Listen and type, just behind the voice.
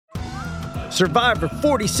Survivor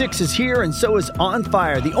 46 is here, and so is On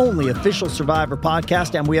Fire, the only official Survivor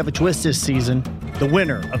podcast, and we have a twist this season. The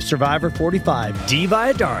winner of Survivor 45, Dee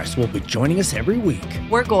Valladares, will be joining us every week.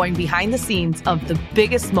 We're going behind the scenes of the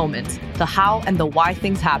biggest moments, the how and the why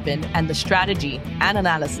things happen, and the strategy and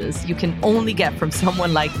analysis you can only get from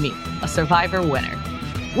someone like me, a Survivor winner.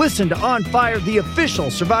 Listen to On Fire, the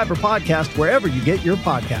official Survivor podcast, wherever you get your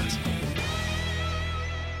podcasts.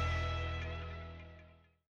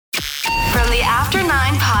 From the After 9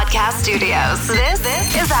 podcast studios, this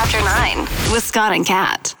is After 9 with Scott and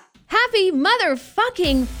Kat. Happy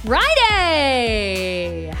motherfucking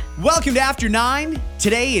Friday! Welcome to After 9.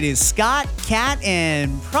 Today it is Scott, Kat,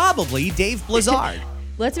 and probably Dave Blizzard.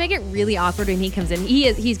 Let's make it really awkward when he comes in.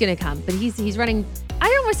 He's going to come, but he's running. I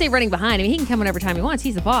don't want to say running behind. I mean, he can come whenever time he wants.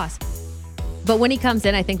 He's the boss. But when he comes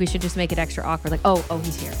in, I think we should just make it extra awkward. Like, oh,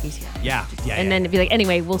 he's here. Yeah. And then be like,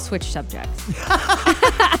 anyway, we'll switch subjects.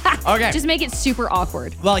 Okay. Just make it super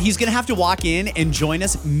awkward. Well, he's going to have to walk in and join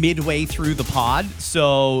us midway through the pod.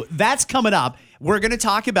 So that's coming up. We're going to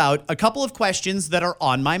talk about a couple of questions that are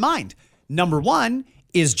on my mind. Number one,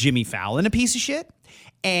 is Jimmy Fallon a piece of shit?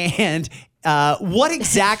 And what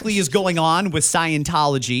exactly is going on with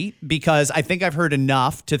Scientology? Because I think I've heard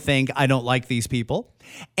enough to think I don't like these people.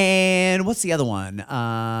 And what's the other one?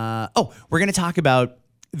 We're going to talk about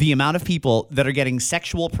the amount of people that are getting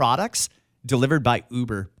sexual products delivered by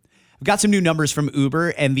Uber. I've got some new numbers from Uber,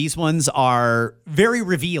 and these ones are very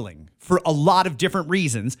revealing for a lot of different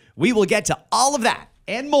reasons. We will get to all of that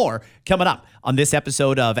and more coming up on this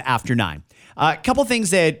episode of After 9. A couple things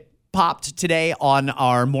that popped today on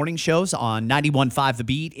our morning shows on 91.5 The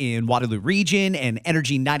Beat in Waterloo Region and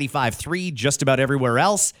Energy 95.3 just about everywhere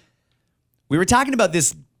else. We were talking about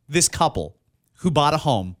this couple who bought a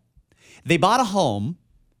home. They bought a home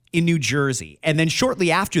in New Jersey, and then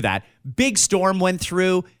shortly after that, big storm went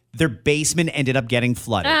through. Their basement ended up getting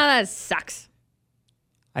flooded. That sucks.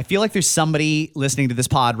 I feel like there's somebody listening to this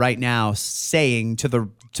pod right now saying to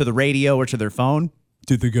the radio or to their phone,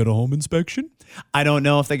 did they get a home inspection? I don't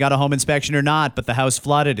know if they got a home inspection or not, but the house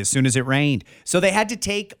flooded as soon as it rained. So they had to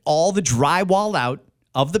take all the drywall out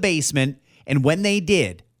of the basement, and when they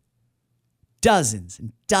did, dozens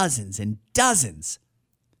and dozens and dozens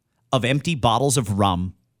of empty bottles of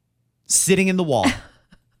rum sitting in the wall.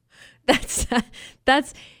 That's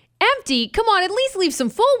empty. Come on, at least leave some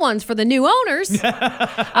full ones for the new owners.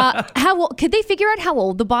 Could they figure out how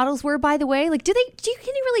old the bottles were, by the way? Like, can you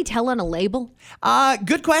really tell on a label?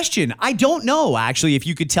 Good question. I don't know, actually, if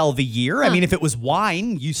you could tell the year. I mean, if it was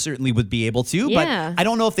wine, you certainly would be able to. Yeah. But I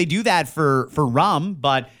don't know if they do that for rum.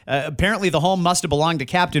 But apparently the home must have belonged to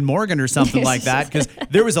Captain Morgan or something like that, because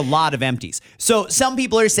there was a lot of empties. So some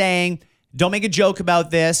people are saying, don't make a joke about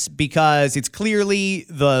this because it's clearly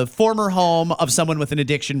the former home of someone with an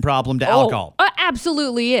addiction problem to alcohol.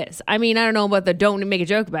 Absolutely is. I mean, I don't know about the don't make a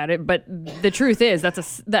joke about it, but the truth is that's a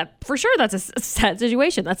sad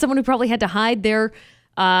situation. That's someone who probably had to hide their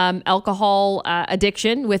alcohol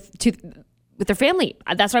addiction with their family.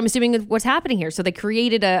 That's what I'm assuming is what's happening here. So they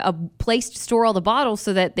created a place to store all the bottles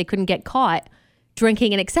so that they couldn't get caught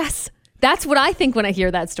drinking in excess. That's what I think when I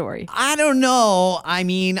hear that story. I don't know. I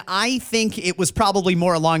mean, I think it was probably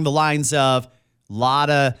more along the lines of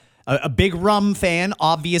a big rum fan,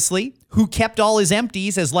 obviously, who kept all his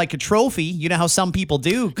empties as like a trophy. You know how some people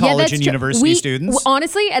do, college and university students.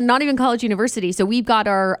 Honestly, and not even college, university. So we've got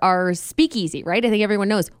our speakeasy, right? I think everyone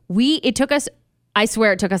knows. It took us, I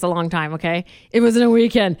swear it took us a long time, okay? It wasn't a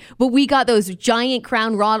weekend. But we got those giant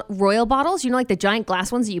Crown Royal bottles, like the giant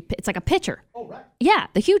glass ones. It's like a pitcher. Oh, right. Yeah,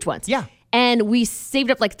 the huge ones. Yeah. And we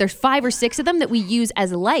saved up, there's 5 or 6 of them that we use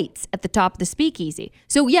as lights at the top of the speakeasy.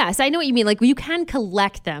 So yes, I know what you mean. Like, you can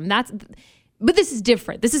collect them. But this is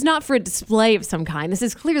different. This is not for a display of some kind. This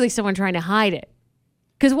is clearly someone trying to hide it.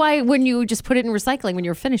 Because why wouldn't you just put it in recycling when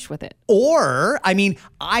you're finished with it? Or, I mean,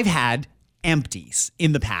 I've had empties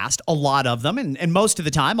in the past, a lot of them, and most of the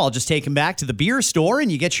time I'll just take them back to the beer store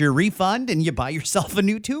and you get your refund and you buy yourself a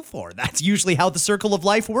new 2-4. That's usually how the circle of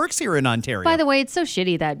life works here in Ontario. By the way, it's so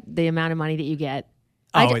shitty that the amount of money that you get.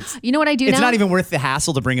 You know what I do now? It's not even worth the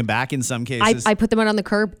hassle to bring them back in some cases. I put them out on the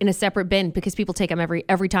curb in a separate bin because people take them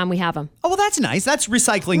every time we have them. Oh, well, that's nice. That's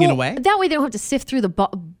recycling in a way. That way they don't have to sift through the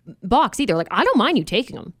box either. Like, I don't mind you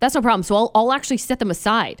taking them. That's no problem. So I'll actually set them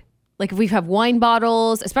aside. Like if we have wine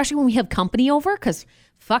bottles, especially when we have company over, because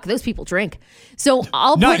fuck, those people drink. So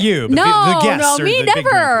I'll not put, you, but no, the guests no, me the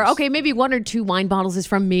never. Okay, maybe 1 or 2 wine bottles is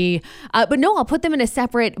from me, but no, I'll put them in a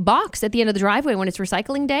separate box at the end of the driveway when it's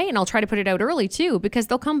recycling day, and I'll try to put it out early too because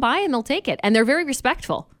they'll come by and they'll take it, and they're very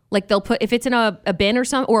respectful. Like they'll put if it's in a bin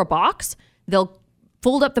or a box, they'll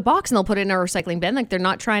fold up the box and they'll put it in a recycling bin. Like they're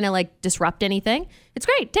not trying to like disrupt anything. It's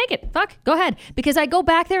great. Take it. Fuck. Go ahead. Because I go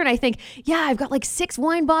back there and I think, yeah, I've got like 6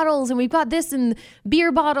 wine bottles and we've got this and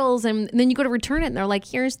beer bottles. And then you go to return it and they're like,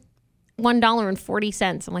 here's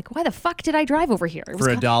 $1.40. I'm like, why the fuck did I drive over here? It For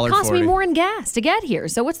 $1.40. Cost me more in gas to get here.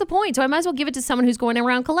 So what's the point? So I might as well give it to someone who's going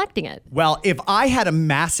around collecting it. Well, if I had a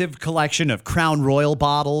massive collection of Crown Royal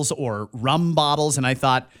bottles or rum bottles and I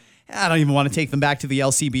thought, I don't even want to take them back to the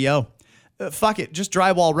LCBO. Fuck it. Just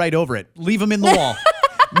drywall right over it. Leave them in the wall.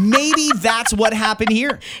 Maybe that's what happened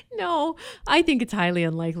here. No, I think it's highly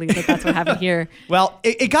unlikely that that's what happened here. Well,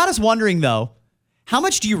 it got us wondering, though, how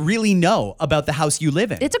much do you really know about the house you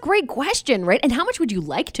live in? It's a great question, right? And how much would you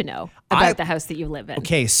like to know about the house that you live in?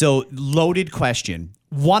 Okay, so loaded question.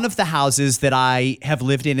 One of the houses that I have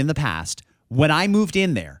lived in the past, when I moved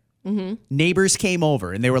in there, neighbors came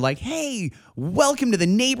over and they were like, hey, welcome to the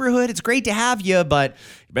neighborhood. It's great to have you, but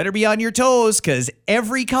you better be on your toes because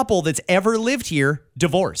every couple that's ever lived here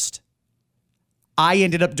divorced. I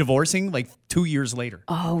ended up divorcing like 2 years later.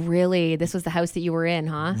 Oh, really? This was the house that you were in,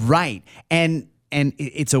 huh? Right. And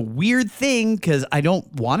it's a weird thing because I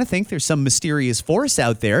don't want to think there's some mysterious force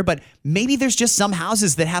out there, but maybe there's just some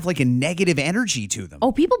houses that have like a negative energy to them.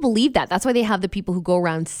 Oh, people believe that. That's why they have the people who go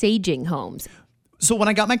around saging homes. So when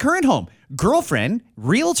I got my current home, girlfriend,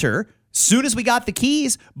 realtor, soon as we got the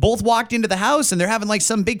keys, both walked into the house and they're having like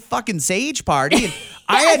some big fucking sage party. And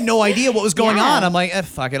I had no idea what was going on. I'm like,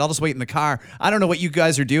 fuck it. I'll just wait in the car. I don't know what you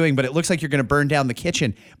guys are doing, but it looks like you're going to burn down the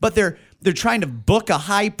kitchen. But they're trying to book a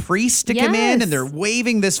high priest to come in and they're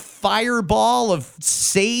waving this fireball of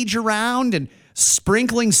sage around and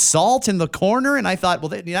sprinkling salt in the corner. And I thought,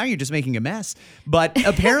 well, now you're just making a mess. But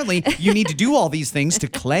apparently you need to do all these things to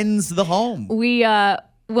cleanse the home.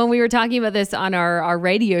 When we were talking about this on our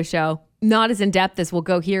radio show, not as in depth as we'll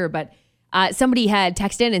go here, but somebody had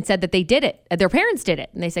texted in and said that they did it. Their parents did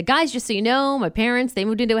it. And they said, guys, just so you know, my parents, they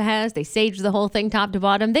moved into a house. They saged the whole thing top to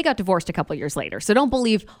bottom. They got divorced a couple years later. So don't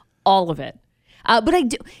believe all of it. But I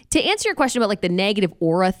do, to answer your question about like the negative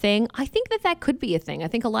aura thing, I think that could be a thing. I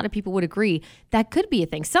think a lot of people would agree that could be a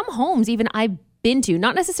thing. Some homes even I've been to,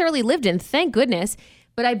 not necessarily lived in, thank goodness,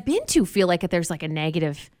 but I've been to feel like there's like a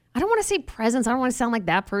negative, I don't want to say presence. I don't want to sound like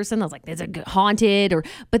that person that's like, there's a haunted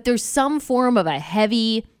but there's some form of a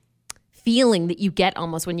heavy feeling that you get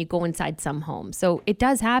almost when you go inside some homes. So it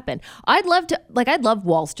does happen. I'd love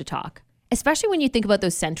walls to talk, especially when you think about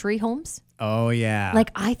those century homes. Oh, yeah. Like,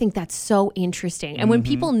 I think that's so interesting. And when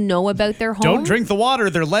people know about their home. Don't drink the water.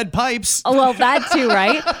 They're lead pipes. Oh, well, that too,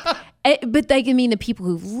 right? But like, I mean, the people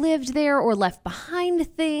who've lived there or left behind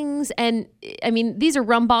things. And I mean, these are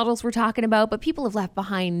rum bottles we're talking about, but people have left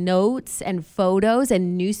behind notes and photos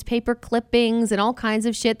and newspaper clippings and all kinds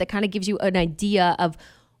of shit that kind of gives you an idea of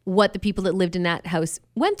what the people that lived in that house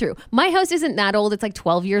went through. My house isn't that old. It's like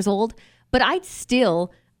 12 years old, but I'd still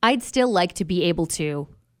like to be able to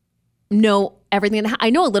know everything. I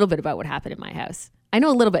know a little bit about what happened in my house. I know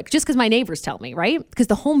a little bit just because my neighbors tell me, right? Because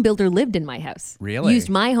the home builder lived in my house. Really? Used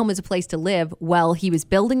my home as a place to live while he was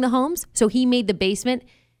building the homes. So he made the basement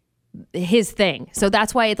his thing. So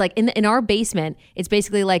that's why it's like in our basement, it's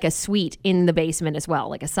basically like a suite in the basement as well,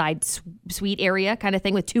 like a side suite area kind of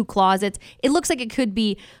thing with 2 closets. It looks like it could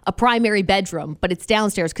be a primary bedroom, but it's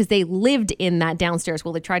downstairs because they lived in that downstairs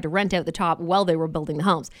while they tried to rent out the top while they were building the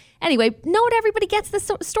homes. Anyway, not everybody gets the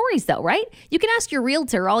stories though, right? You can ask your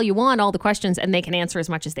realtor all you want, all the questions, and they can answer as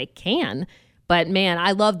much as they can. But man,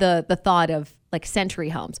 I love the thought of like century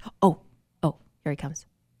homes. Oh, here he comes.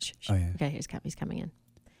 Shh. Oh, yeah. Okay, he's coming in.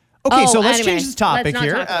 Okay, so let's change the topic let's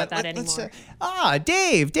here. Not talk about that anymore.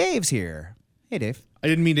 Dave. Dave's here. Hey, Dave. I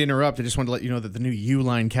didn't mean to interrupt. I just wanted to let you know that the new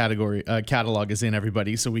Uline catalog is in,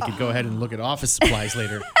 everybody, so we could go ahead and look at office supplies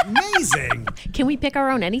later. Amazing. Can we pick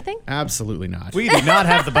our own anything? Absolutely not. We do not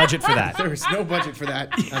have the budget for that. There is no budget for that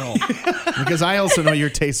at all. Because I also know your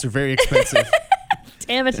tastes are very expensive.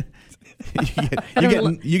 Damn it.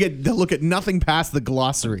 You get to look at nothing past the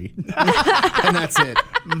glossary. And that's it.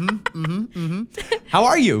 How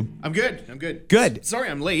are you? I'm good. Good. Sorry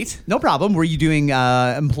I'm late. No problem. Were you doing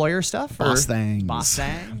employer stuff? Boss things. Boss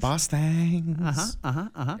things? Boss things.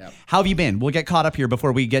 Yep. How have you been? We'll get caught up here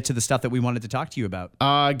before we get to the stuff that we wanted to talk to you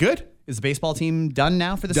about. Good. Is the baseball team done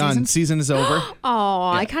now for the season? Done. Season is over.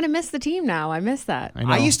 I kind of miss the team now. I miss that.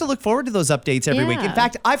 I used to look forward to those updates every week. In Yeah.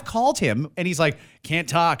 fact, I've called him and he's like, can't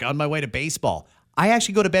talk, on my way to baseball. I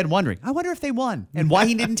actually go to bed wondering, I wonder if they won and why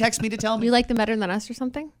he didn't text me to tell me. You like them better than us or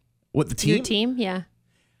something? What, the team? Your team, yeah.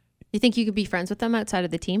 You think you could be friends with them outside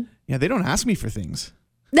of the team? Yeah, they don't ask me for things.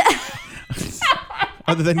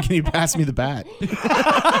 Other than, can you pass me the bat?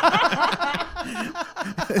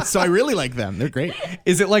 So I really like them. They're great.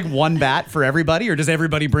 Is it like one bat for everybody, or does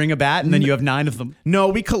everybody bring a bat and then you have 9 of them? No,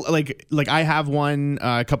 we like I have one.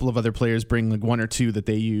 A couple of other players bring like 1 or 2 that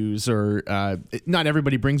they use, or not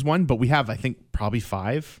everybody brings one, but we have I think probably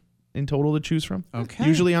 5 in total to choose from. Okay.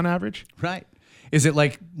 Usually on average. Right. Is it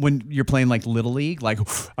like when you're playing like Little League? Like,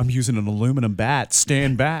 I'm using an aluminum bat.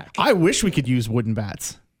 Stand back. I wish we could use wooden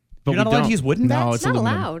bats. But You're not we allowed don't. to use wooden bats? No, It's it's not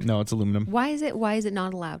aluminum. allowed. No, it's aluminum. Why is it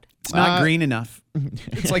not allowed? It's not green enough.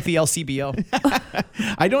 It's like the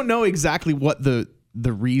LCBO. I don't know exactly what the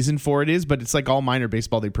reason for it is, but it's like all minor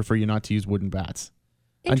baseball. They prefer you not to use wooden bats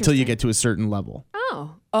until you Interesting. get to a certain level.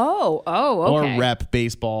 Oh, okay. Or rep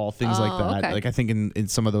baseball, things like that. okay. Like I think in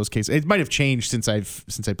some of those cases, it might have changed since I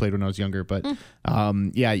played when I was younger. But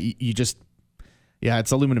it's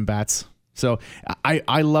aluminum bats. So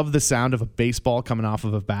I love the sound of a baseball coming off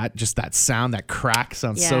of a bat. Just that sound, that crack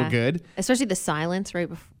sounds so good. Especially the silence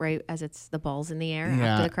right as the ball's in the air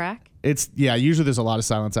after the crack. Usually there's a lot of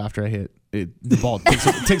silence after I hit it. The ball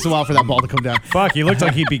it takes a while for that ball to come down. Fuck, he looked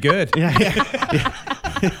like he'd be good. Yeah.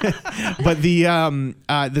 But the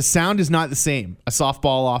sound is not the same. A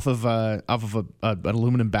softball off of an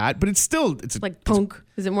aluminum bat, but it's Like punk.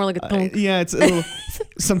 Is it more like a punk? it's a little.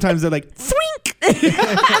 Sometimes they're like thwink,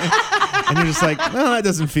 and you're just like, oh, that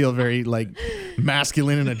doesn't feel very like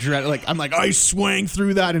masculine and adrenaline. Like I'm like, I swang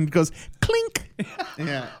through that, and it goes clink.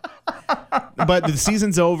 Yeah. But the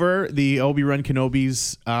season's over. The Obi Run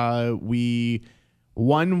Kenobis, we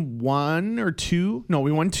won 1 or 2. No,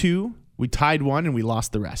 we won 2. We tied 1 and we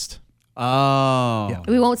lost the rest. Oh. Yeah.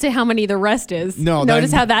 We won't say how many the rest is. No.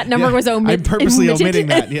 Notice how that number was omitted. I'm purposely omitting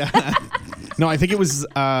that. Yeah. No, I think it was,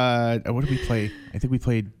 what did we play? I think we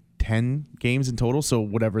played 10 games in total. So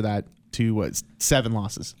whatever that 2 was, 7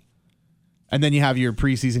 losses. And then you have your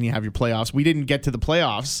preseason, you have your playoffs. We didn't get to the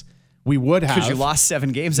playoffs. We would have. Because you lost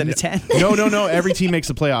 7 games out of 10. No. Every team makes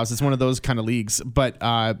the playoffs. It's one of those kind of leagues. But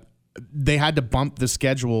they had to bump the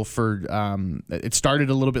schedule for it started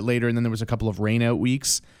a little bit later, and then there was a couple of rain out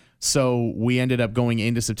weeks. So we ended up going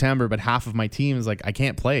into September, but half of my team is like, I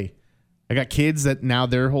can't play. I got kids that now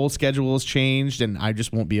their whole schedule has changed, and I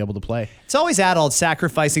just won't be able to play. It's always adults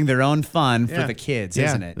sacrificing their own fun for the kids,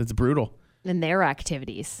 isn't it? It's brutal. And their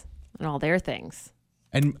activities and all their things.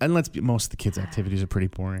 And let's be, most of the kids' activities are pretty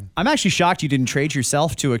boring. I'm actually shocked you didn't trade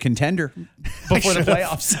yourself to a contender before the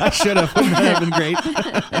playoffs. I should have. Wouldn't that have been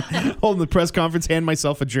great? Holding the press conference, hand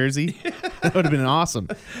myself a jersey. That would have been awesome.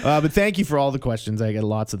 But thank you for all the questions. I got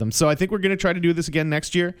lots of them. So I think we're going to try to do this again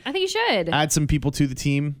next year. I think you should. Add some people to the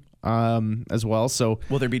team as well. So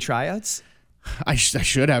Will there be tryouts? I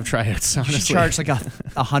should have tryouts, honestly. You should charge like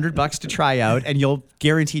 $100 to try out, and you'll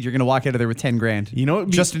guaranteed you're going to walk out of there with 10 grand. You know what?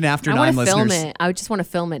 Just an After I 9 want to listeners. film it. I just want to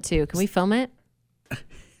film it too. Can we film it?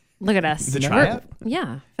 Look at us. The tryout?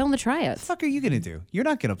 Yeah, film the What the tryouts. fuck are you going to do? You're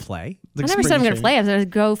not going to play. I never said I'm going to play. I'm going to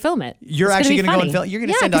go film it. You're It's actually gonna be gonna go funny. and film- you're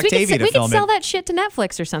gonna send 'cause Octavia to we film could sell it. that shit to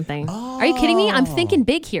Netflix or something. Are you kidding me? I'm thinking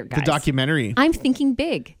big here, guys. The documentary. I'm thinking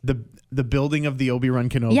big. The building of the Obi-Wan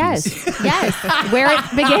Kenobis. Yes, where it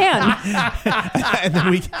began. And then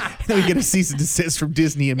we get a cease and desist from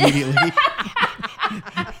Disney immediately.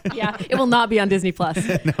 Yeah, it will not be on Disney Plus.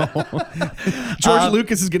 George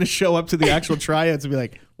Lucas is going to show up to the actual tryouts and be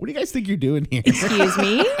like, what do you guys think you're doing here? Excuse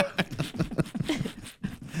me.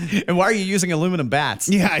 And why are you using aluminum bats?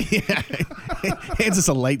 Yeah. Hands us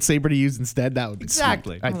a lightsaber to use instead. That would be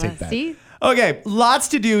Exactly. sweet. I'd take that. See? Okay, lots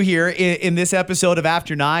to do here in this episode of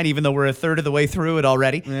After 9, even though we're a third of the way through it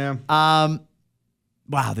already. Yeah.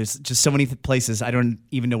 Wow, there's just so many places I don't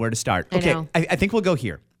even know where to start. I Okay, know. I think we'll go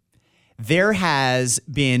here. There has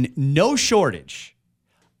been no shortage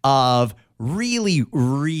of really,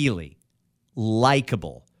 really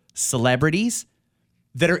likable celebrities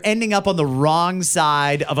that are ending up on the wrong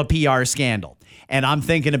side of a PR scandal. And I'm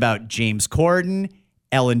thinking about James Corden,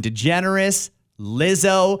 Ellen DeGeneres,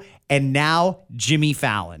 Lizzo, and now Jimmy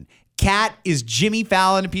Fallon. Kat, is Jimmy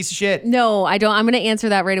Fallon a piece of shit? No, I don't. I'm going to answer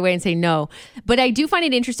that right away and say no. But I do find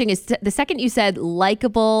it interesting is the second you said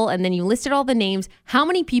likable and then you listed all the names, how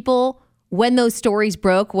many people, when those stories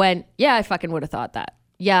broke, went, yeah, I fucking would have thought that.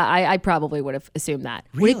 Yeah, I probably would have assumed that.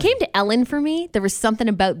 Really? When it came to Ellen for me, there was something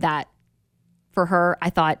about that for her. I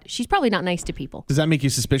thought she's probably not nice to people. Does that make you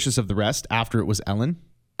suspicious of the rest after it was Ellen?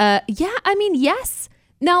 Yeah, I mean, yes.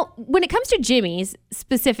 Now, when it comes to Jimmy's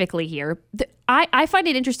specifically here, I find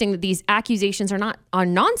it interesting that these accusations are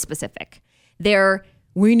non-specific.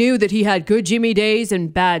 We knew that he had good Jimmy days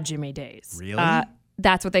and bad Jimmy days. Really?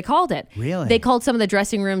 That's what they called it. Really? They called some of the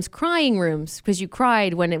dressing rooms crying rooms because you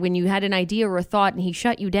cried when you had an idea or a thought and he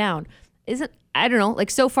shut you down. I don't know, like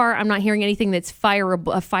so far I'm not hearing anything that's a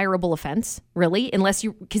fireable offense, really,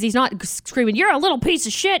 because he's not screaming, "You're a little piece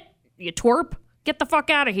of shit, you twerp. Get the fuck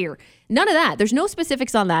out of here." None of that. There's no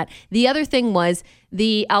specifics on that. The other thing was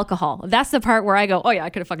the alcohol. That's the part where I go, oh yeah, I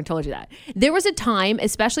could have fucking told you that. There was a time,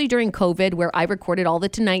 especially during COVID, where I recorded all the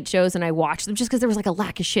Tonight shows and I watched them just because there was like a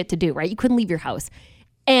lack of shit to do, right? You couldn't leave your house.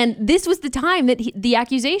 And this was the time that the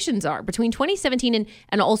accusations are. Between 2017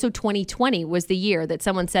 and also 2020 was the year that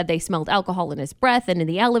someone said they smelled alcohol in his breath, and in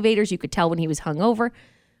the elevators you could tell when he was hungover.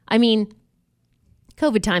 I mean,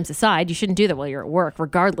 COVID times aside, you shouldn't do that while you're at work,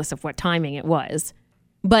 regardless of what timing it was.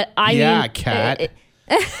 But I yeah, mean, cat.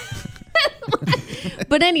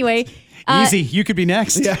 But anyway, easy. You could be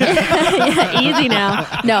next. yeah, easy now.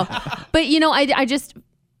 No, but I just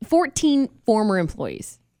 14 former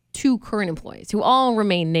employees, 2 current employees who all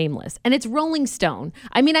remain nameless, and it's Rolling Stone.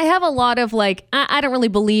 I mean, I have a lot of I don't really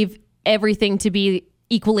believe everything to be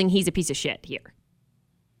equaling he's a piece of shit here.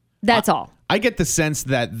 That's all. I get the sense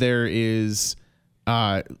that there is,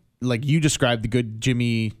 like you described, the good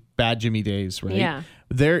Jimmy, bad Jimmy days, right? Yeah.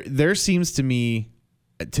 There seems to me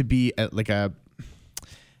to be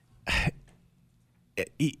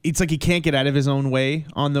it's like he can't get out of his own way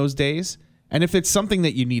on those days. And if it's something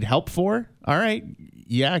that you need help for, all right,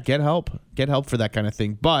 yeah, get help for that kind of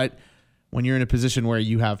thing. But when you're in a position where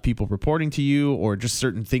you have people reporting to you, or just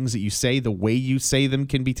certain things that you say, the way you say them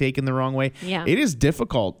can be taken the wrong way. Yeah. It is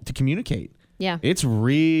difficult to communicate. Yeah. It's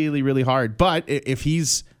really, really hard. But if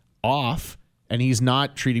he's off and he's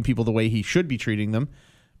not treating people the way he should be treating them,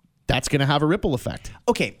 that's going to have a ripple effect.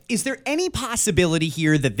 Okay, is there any possibility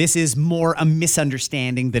here that this is more a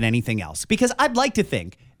misunderstanding than anything else? Because I'd like to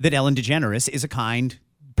think that Ellen DeGeneres is a kind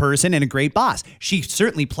person and a great boss. She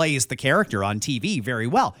certainly plays the character on TV very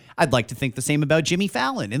well. I'd like to think the same about Jimmy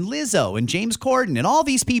Fallon and Lizzo and James Corden and all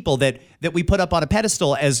these people that we put up on a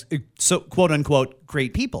pedestal as so quote unquote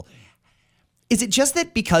great people. Is it just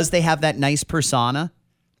that because they have that nice persona,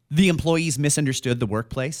 the employees misunderstood the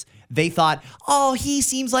workplace? They thought, oh, he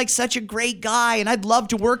seems like such a great guy and I'd love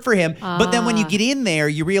to work for him. But then when you get in there,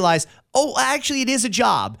 you realize, oh, actually, it is a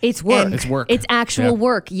job. It's work. It's work. It's actual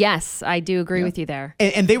work. Yes, I do agree with you there.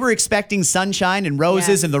 And they were expecting sunshine and roses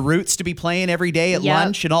Yes. and the Roots to be playing every day at Yep.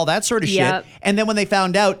 lunch and all that sort of Yep. shit. And then when they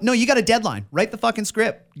found out, no, you got a deadline. Write the fucking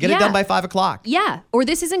script. Get it Yeah. done by 5:00. Yeah, or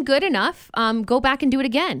this isn't good enough. Go back and do it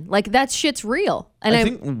again. Like that shit's real. And I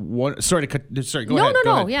think sorry, go No, ahead. no, go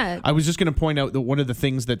no, ahead. yeah. I was just going to point out that one of the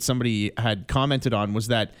things that somebody had commented on was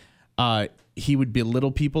that he would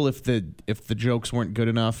belittle people if the jokes weren't good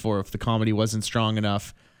enough or if the comedy wasn't strong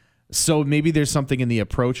enough. So maybe there's something in the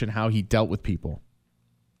approach and how he dealt with people.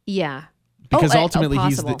 Yeah. Because ultimately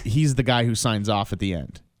possible. he's the guy who signs off at the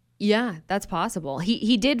end. Yeah, that's possible.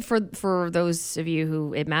 He did, for those of you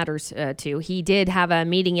who it matters to, he did have a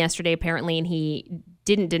meeting yesterday apparently, and he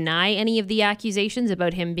didn't deny any of the accusations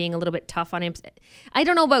about him being a little bit tough on him. I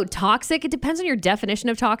don't know about toxic. It depends on your definition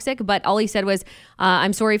of toxic, but all he said was,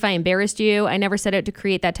 I'm sorry if I embarrassed you. I never set out to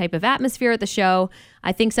create that type of atmosphere at the show.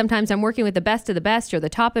 I think sometimes I'm working with the best of the best. You're the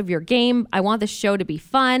top of your game. I want the show to be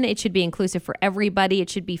fun. It should be inclusive for everybody. It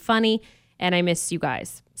should be funny. And I miss you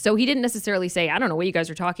guys. So he didn't necessarily say, I don't know what you guys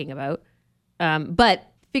are talking about.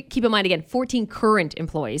 But keep in mind, again, 14 current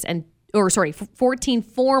employees 14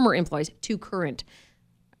 former employees, 2 current.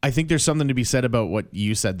 I think there's something to be said about what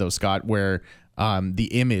you said, though, Scott, where the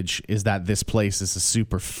image is that this place is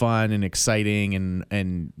super fun and exciting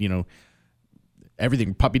and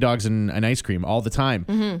everything, puppy dogs and ice cream all the time.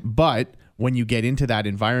 Mm-hmm. But when you get into that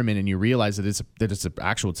environment and you realize that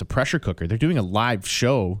it's a pressure cooker, they're doing a live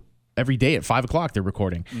show every day at 5:00 they're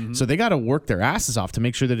recording. Mm-hmm. So they got to work their asses off to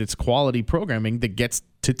make sure that it's quality programming that gets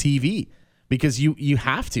to TV, because you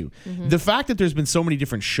have to. Mm-hmm. The fact that there's been so many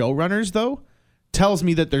different showrunners, though, tells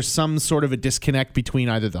me that there's some sort of a disconnect between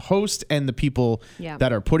either the host and the people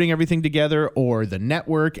that are putting everything together, or the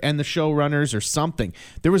network and the showrunners, or something.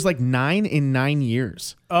 There was like 9 in 9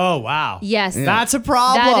 years. Oh, wow. Yes. Yeah. That's a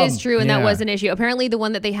problem. That is true, and that Yeah. was an issue. Apparently, the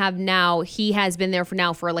one that they have now, he has been there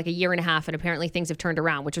for like a year and a half, and apparently things have turned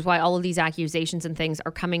around, which is why all of these accusations and things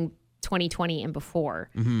are coming 2020 and before.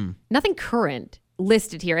 Mm-hmm. Nothing current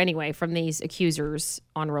listed here anyway from these accusers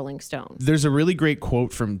on Rolling Stone. There's a really great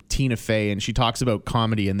quote from Tina Fey, and she talks about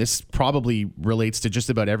comedy, and this probably relates to just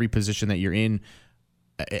about every position that you're in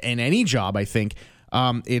any job, I think.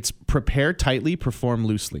 It's prepare tightly, perform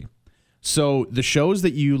loosely. So the shows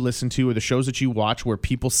that you listen to, or the shows that you watch where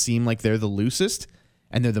people seem like they're the loosest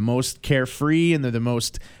and they're the most carefree and they're the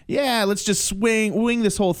most, let's just wing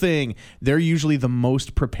this whole thing, they're usually the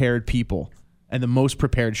most prepared people and the most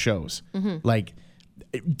prepared shows. Mm-hmm. Like,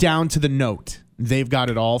 down to the note, they've got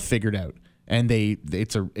it all figured out, and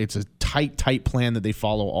it's a tight plan that they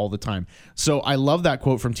follow all the time. So I love that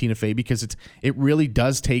quote from Tina Fey because it really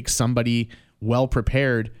does take somebody well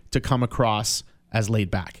prepared to come across as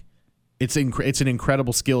laid back. It's an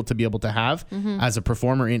incredible skill to be able to have as a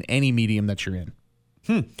performer in any medium that you're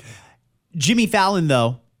in. Jimmy Fallon,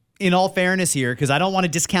 though, in all fairness here, because I don't want to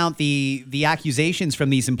discount the accusations from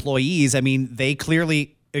these employees. I mean, they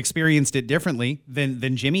clearly experienced it differently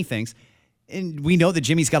than Jimmy thinks. And we know that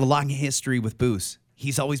Jimmy's got a long history with booze.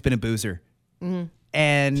 He's always been a boozer.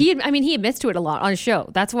 And he admits to it a lot on his show.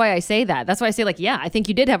 That's why I say that. That's why I say, like, yeah, I think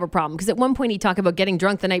you did have a problem. Because at one point he talked about getting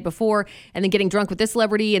drunk the night before and then getting drunk with this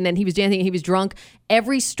celebrity. And then he was dancing and he was drunk.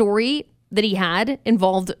 Every story that he had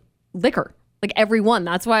involved liquor. Like every one.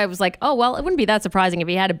 That's why I was like, oh, well, it wouldn't be that surprising if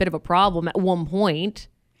he had a bit of a problem at one point.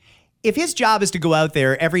 If his job is to go out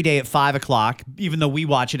there every day at 5 o'clock, even though we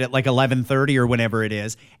watch it at like 11:30 or whenever it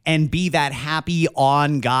is, and be that happy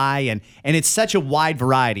on guy, and it's such a wide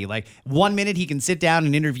variety. Like 1 minute he can sit down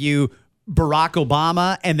and interview Barack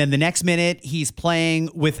Obama, and then the next minute he's playing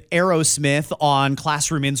with Aerosmith on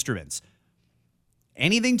Classroom Instruments.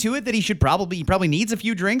 Anything to it that he probably needs a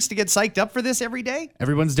few drinks to get psyched up for this every day?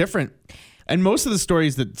 Everyone's different. And most of the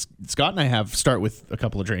stories that Scott and I have start with a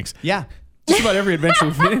couple of drinks. Yeah. Just about every adventure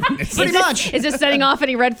we've been in. Pretty much. Is this setting off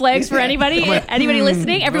any red flags for anybody? Anybody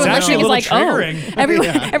listening? Everyone It's actually listening a is little like,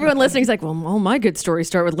 triggering. everyone listening is like, well, all my good stories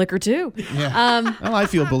start with liquor too. Yeah. Well, I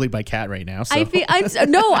feel bullied by Kat right now. So.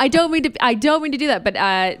 I don't mean to do that.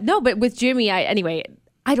 But but with Jimmy, I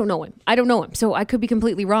don't know him. So I could be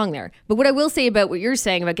completely wrong there. But what I will say about what you're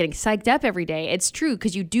saying about getting psyched up every day, it's true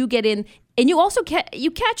because you do get in and you also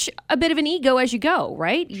catch a bit of an ego as you go,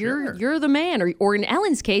 right? Sure. You're the man, or in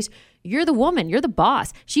Ellen's case, you're the woman, you're the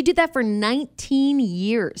boss. She did that for 19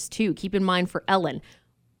 years too. Keep in mind for Ellen.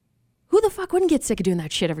 Who the fuck wouldn't get sick of doing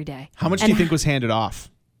that shit every day? How much do you think was handed off?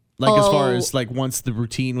 Like as far as like once the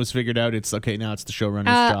routine was figured out, it's okay, now it's the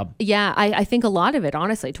showrunner's job. Yeah, I think a lot of it,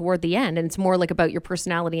 honestly, toward the end. And it's more like about your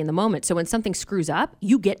personality in the moment. So when something screws up,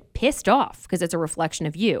 you get pissed off because it's a reflection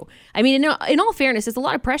of you. I mean, in all fairness, there's a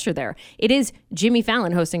lot of pressure there. It is Jimmy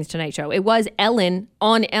Fallon hosting the Tonight Show. It was Ellen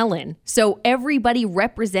on Ellen. So everybody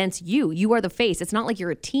represents you. You are the face. It's not like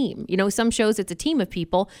you're a team. You know, some shows it's a team of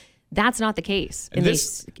people. That's not the case in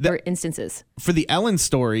these instances. For the Ellen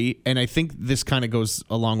story, and I think this kind of goes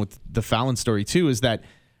along with the Fallon story too, is that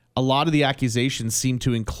a lot of the accusations seem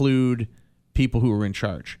to include people who were in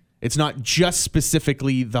charge. It's not just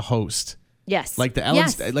specifically the host. Yes. Like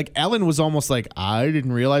like Ellen was almost like, I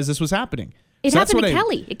didn't realize this was happening. It happened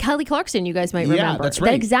to Kelly Clarkson, you guys might remember. Yeah, that's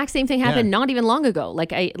right. The exact same thing happened not even long ago,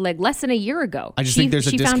 like less than a year ago. I just think there's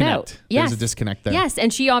a disconnect. There's a disconnect there. Yes,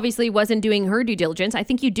 and she obviously wasn't doing her due diligence. I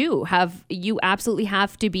think you absolutely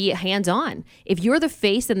have to be hands-on. If you're the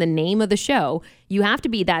face and the name of the show, you have to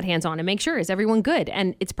be that hands-on and make sure, is everyone good?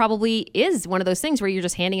 And it's probably is one of those things where you're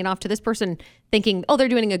just handing it off to this person thinking, oh, they're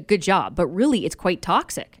doing a good job. But really, it's quite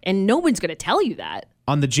toxic. And no one's going to tell you that.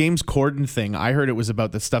 On the James Corden thing, I heard it was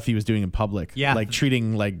about the stuff he was doing in public. Yeah. Like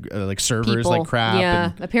treating like servers people like crap.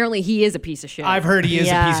 Yeah. Apparently he is a piece of shit. I've heard he is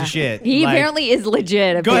a piece of shit. He apparently is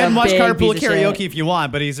legit. Go ahead and watch Carpool Karaoke if you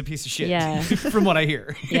want, but he's a piece of shit. Yeah. From what I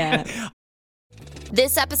hear. Yeah.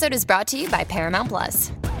 This episode is brought to you by Paramount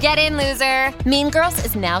Plus. Get in, loser! Mean Girls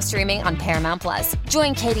is now streaming on Paramount Plus.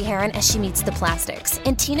 Join Katie Heron as she meets the plastics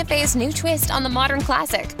in Tina Fey's new twist on the modern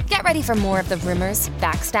classic. Get ready for more of the rumors,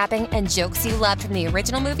 backstabbing, and jokes you loved from the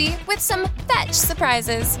original movie with some fetch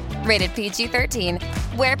surprises. Rated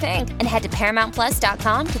PG-13. Wear pink and head to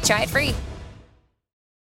ParamountPlus.com to try it free.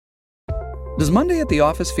 Does Monday at the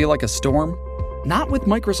office feel like a storm? Not with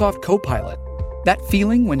Microsoft Copilot. That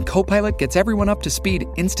feeling when Copilot gets everyone up to speed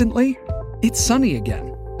instantly? It's sunny again.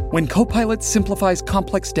 When Copilot simplifies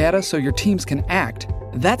complex data so your teams can act,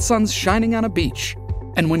 that sun's shining on a beach.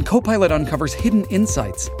 And when Copilot uncovers hidden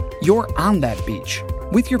insights, you're on that beach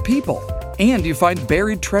with your people and you find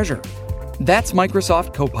buried treasure. That's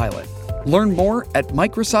Microsoft Copilot. Learn more at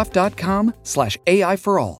Microsoft.com/AI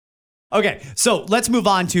for all. Okay, so let's move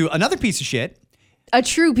on to another piece of shit. A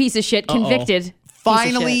true piece of shit, convicted.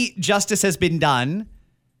 Finally, justice has been done.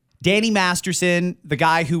 Danny Masterson, the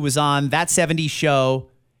guy who was on That 70s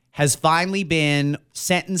Show, has finally been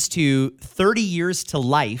sentenced to 30 years to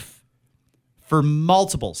life for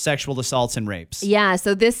multiple sexual assaults and rapes. Yeah,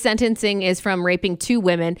 so this sentencing is from raping 2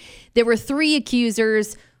 women. There were 3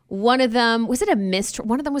 accusers. One of them, was a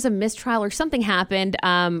mistrial or something happened.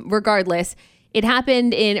 Regardless, it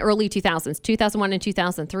happened in early 2000s, 2001 and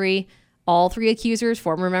 2003. All 3 accusers,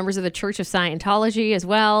 former members of the Church of Scientology as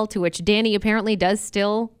well, to which Danny apparently does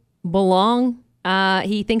still belong.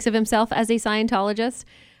 He thinks of himself as a Scientologist.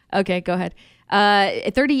 Okay, go ahead.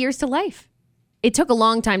 30 years to life. It took a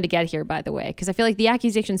long time to get here, by the way, because I feel like the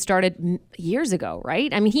accusation started years ago,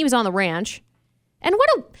 right? I mean, he was on the ranch. And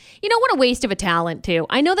what a waste of a talent, too.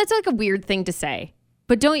 I know that's like a weird thing to say,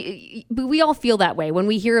 but we all feel that way when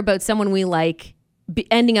we hear about someone we like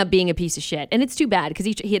ending up being a piece of shit. And it's too bad because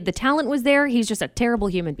the talent was there. He's just a terrible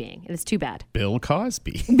human being. And it's too bad. Bill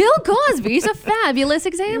Cosby. Bill Cosby is a fabulous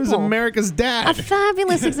example. He was America's dad. A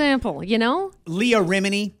fabulous example, you know? Leah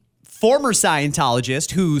Remini, former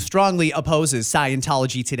Scientologist who strongly opposes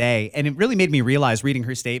Scientology today. And it really made me realize reading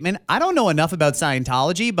her statement, I don't know enough about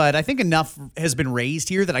Scientology, but I think enough has been raised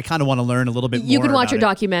here that I kind of want to learn a little bit more. You could watch about her it.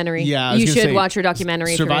 documentary. Yeah, you should watch her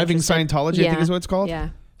documentary. Surviving Scientology, I think is what it's called.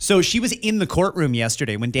 Yeah. So she was in the courtroom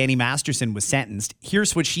yesterday when Danny Masterson was sentenced.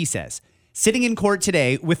 Here's what she says. Sitting in court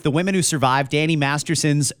today with the women who survived Danny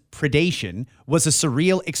Masterson's predation was a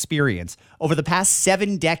surreal experience. Over the past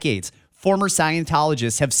 7 decades, former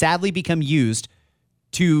Scientologists have sadly become used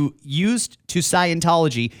to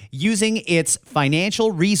Scientology using its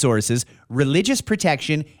financial resources, religious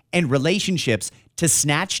protection, and relationships to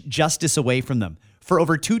snatch justice away from them. For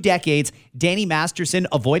over 2 decades, Danny Masterson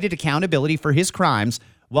avoided accountability for his crimes.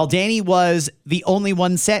 While Danny was the only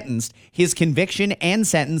one sentenced, his conviction and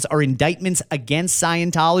sentence are indictments against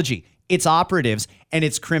Scientology, its operatives, and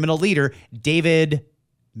its criminal leader, David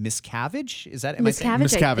Miscavige? Is that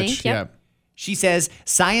Miscavige, I think. yeah. She says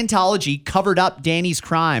Scientology covered up Danny's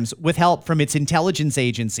crimes with help from its intelligence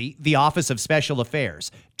agency, the Office of Special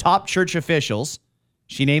Affairs, top church officials.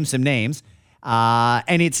 She names some names.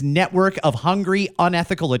 And its network of hungry,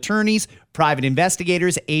 unethical attorneys, private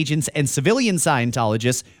investigators, agents, and civilian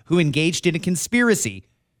Scientologists who engaged in a conspiracy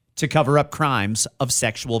to cover up crimes of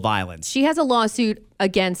sexual violence. She has a lawsuit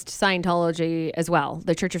against Scientology as well,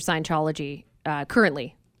 the Church of Scientology,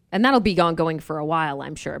 currently. And that'll be ongoing for a while,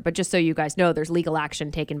 I'm sure. But just so you guys know, there's legal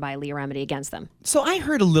action taken by Leah Remini against them. So I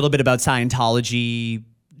heard a little bit about Scientology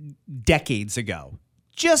decades ago.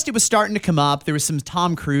 It was starting to come up. There was some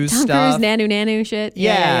Tom Cruise stuff. Tom Cruise, nanu shit.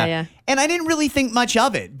 Yeah. And I didn't really think much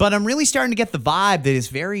of it, but I'm really starting to get the vibe that is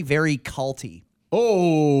very, very culty.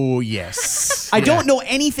 Oh, yes. I don't know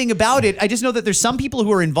anything about it. I just know that there's some people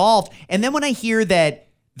who are involved. And then when I hear that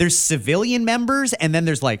there's civilian members and then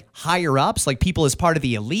there's like higher ups, like people as part of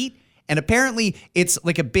the elite, and apparently it's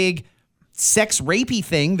like a big sex rapey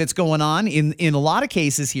thing that's going on in a lot of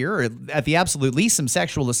cases here, or at the absolute least, some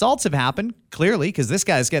sexual assaults have happened, clearly, because this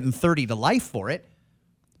guy's getting 30 to life for it.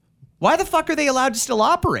 Why the fuck are they allowed to still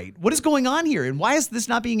operate? What is going on here? And why is this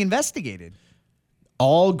not being investigated?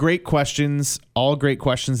 All great questions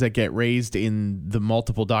that get raised in the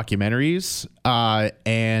multiple documentaries.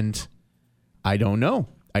 And I don't know.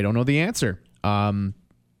 I don't know the answer.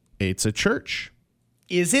 It's a church.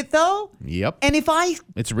 Is it though? Yep. And if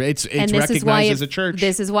it's recognized as a church.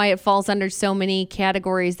 This is why it falls under so many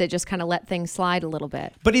categories that just kind of let things slide a little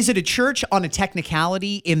bit. But is it a church on a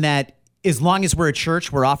technicality in that as long as we're a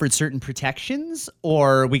church, we're offered certain protections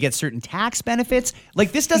or we get certain tax benefits?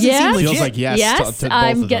 Like this doesn't seem legit. Feels like yes to both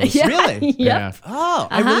of those. Yeah. Really? Yep. Yeah. Oh,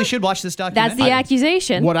 I really should watch this documentary. That's the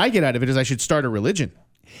accusation. What I get out of it is I should start a religion.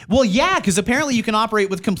 Well, yeah, because apparently you can operate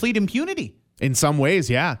with complete impunity. In some ways,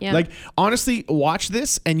 yeah. Like, honestly, watch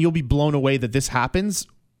this and you'll be blown away that this happens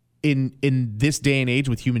in this day and age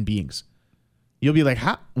with human beings. You'll be like,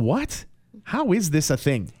 what? How is this a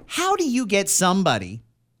thing? How do you get somebody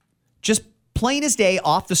just plain as day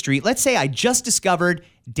off the street? Let's say I just discovered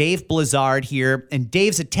Dave Blizzard here, and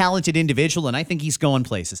Dave's a talented individual, and I think he's going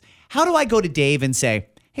places. How do I go to Dave and say,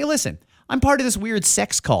 hey, listen, I'm part of this weird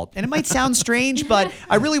sex cult, and it might sound strange, but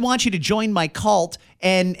I really want you to join my cult,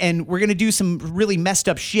 and we're going to do some really messed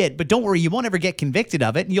up shit, but don't worry, you won't ever get convicted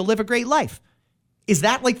of it, and you'll live a great life. Is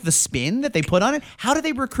that like the spin that they put on it? How do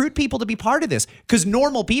they recruit people to be part of this? Because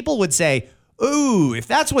normal people would say, ooh, if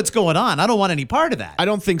that's what's going on, I don't want any part of that. I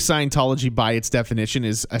don't think Scientology, by its definition,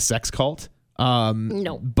 is a sex cult.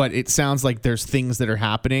 No. But it sounds like there's things that are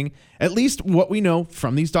happening. At least what we know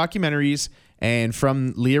from these documentaries and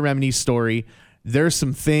from Leah Remini's story, there's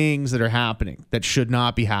some things that are happening that should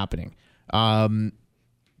not be happening.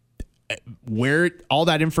 Where all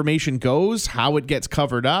that information goes, how it gets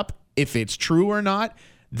covered up, if it's true or not,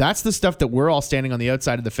 that's the stuff that we're all standing on the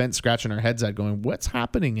outside of the fence scratching our heads at going, what's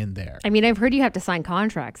happening in there? I mean, I've heard you have to sign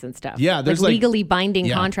contracts and stuff. Yeah, there's legally binding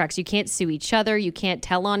contracts. You can't sue each other. You can't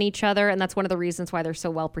tell on each other. And that's one of the reasons why they're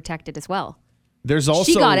so well protected as well. There's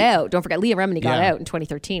also she got out. Don't forget, Leah Remini got out in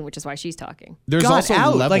 2013, which is why she's talking. There's got also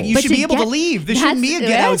out. levels. Like you should be able to leave. This shouldn't be a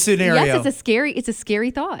get out scenario. Yes, it's a scary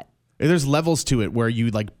thought. There's levels to it where you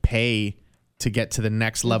like pay to get to the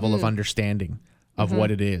next level of understanding of what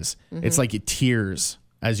it is. It's like it tiers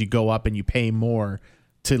as you go up and you pay more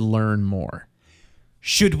to learn more.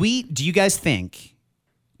 do you guys think,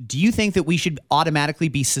 do you think that we should automatically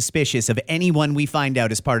be suspicious of anyone we find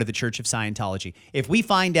out as part of the Church of Scientology? If we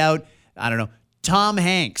find out, I don't know, Tom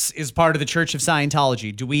Hanks is part of the Church of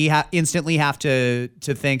Scientology, do we instantly have to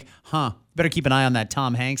think, better keep an eye on that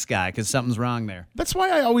Tom Hanks guy because something's wrong there? That's why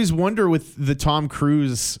I always wonder with the Tom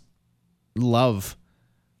Cruise love.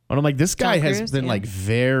 But I'm like, this guy has been like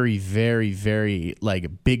very, very, very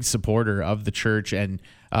like big supporter of the church and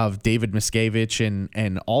of David Miscavige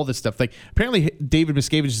and all this stuff. Like apparently David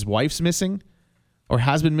Miscavige's wife's missing or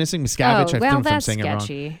has been missing. Miscavige, I don't know if I'm saying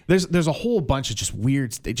sketchy. it wrong. There's a whole bunch of just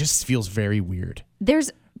weird. It just feels very weird.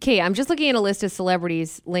 I'm just looking at a list of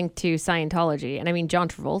celebrities linked to Scientology. And I mean, John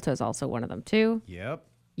Travolta is also one of them too. Yep.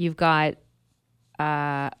 You've got,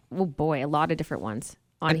 a lot of different ones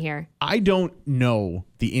on here. I don't know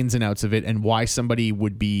the ins and outs of it and why somebody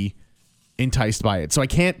would be enticed by it. So I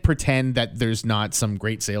can't pretend that there's not some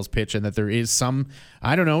great sales pitch and that there is some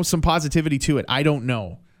positivity to it. I don't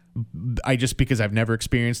know. Because I've never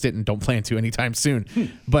experienced it and don't plan to anytime soon.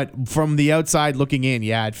 But from the outside looking in,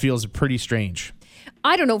 it feels pretty strange.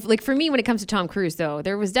 I don't know. Like for me, when it comes to Tom Cruise, though,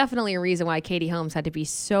 there was definitely a reason why Katie Holmes had to be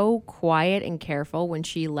so quiet and careful when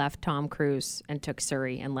she left Tom Cruise and took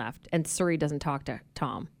Suri and left. And Suri doesn't talk to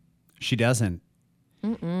Tom. She doesn't.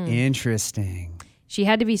 Interesting. She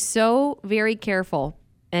had to be so very careful.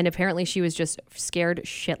 And apparently she was just scared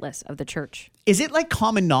shitless of the church. Is it like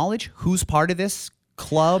common knowledge who's part of this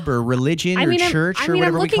club or religion or church or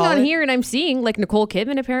whatever we call it? I'm looking on here and I'm seeing like Nicole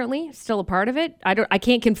Kidman apparently still a part of it. I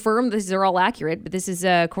can't confirm these are all accurate, but this is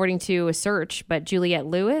according to a search. But Juliette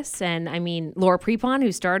Lewis and Laura Prepon,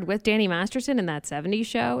 who starred with Danny Masterson in that 70s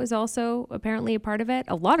show, is also apparently a part of it.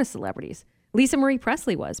 A lot of celebrities. Lisa Marie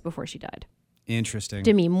Presley was before she died. Interesting.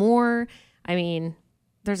 Demi Moore.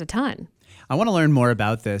 There's a ton. I want to learn more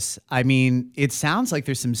about this. It sounds like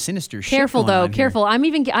there's some sinister shit. Careful going though, on careful. Here.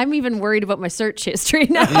 I'm even worried about my search history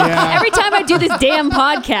now. Yeah. Every time I do this damn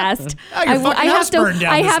podcast, I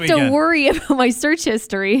have to worry about my search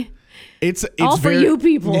history. It's all for you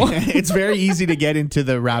people. It's very easy to get into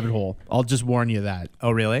the rabbit hole. I'll just warn you that.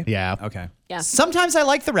 Oh, really? Yeah. Okay. Yeah. Sometimes I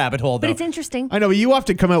like the rabbit hole, though. But it's interesting. I know, but you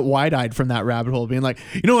often come out wide-eyed from that rabbit hole being like,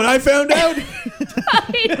 you know what I found out?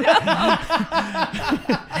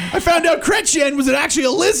 I found out Chrétien was actually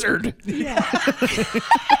a lizard. Yeah.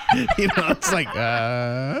 It's like,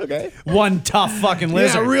 okay. One tough fucking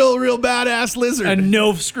lizard. Yeah, real badass lizard. A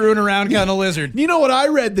no screwing around kind of lizard. You know what I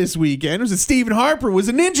read this weekend? Was that Stephen Harper was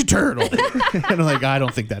a Ninja Turtle. And I'm like, I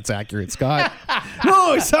don't think that's accurate, Scott.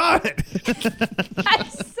 No, I saw it. I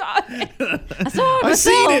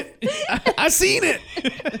saw it. I seen it.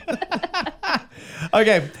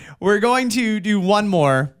 Okay, we're going to do one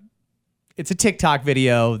more. It's a TikTok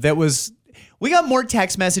video we got more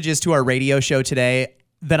text messages to our radio show today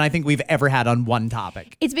than I think we've ever had on one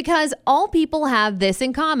topic. It's because all people have this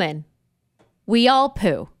in common. We all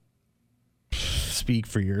poo. Speak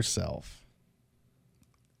for yourself.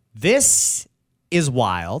 This is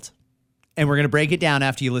wild, and we're going to break it down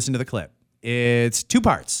after you listen to the clip. It's 2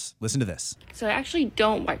 parts. Listen to this. So I actually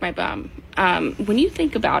don't wipe my bum. When you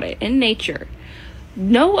think about it, in nature,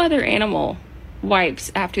 no other animal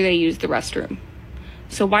wipes after they use the restroom.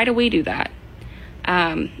 So why do we do that?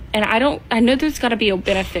 And I know there's got to be a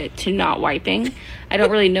benefit to not wiping. I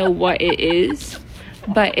don't really know what it is.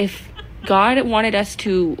 But if God wanted us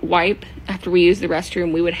to wipe after we use the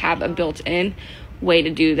restroom, we would have a built-in way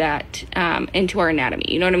to do that into our anatomy.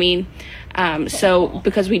 You know what I mean? So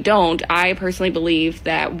because we don't, I personally believe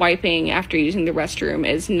that wiping after using the restroom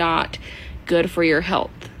is not good for your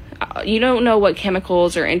health. You don't know what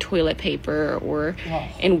chemicals are in toilet paper or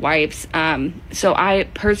in wipes. So I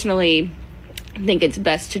personally think it's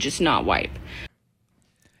best to just not wipe.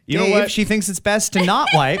 You know what? She thinks it's best to not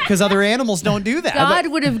wipe because other animals don't do that.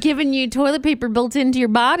 God would have given you toilet paper built into your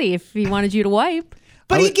body if he wanted you to wipe.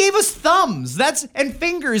 But he gave us thumbs and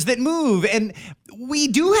fingers that move, and we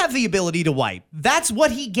do have the ability to wipe. That's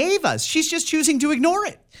what he gave us. She's just choosing to ignore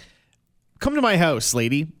it. Come to my house,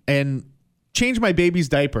 lady, and change my baby's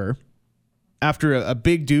diaper after a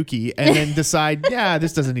big dookie, and then decide,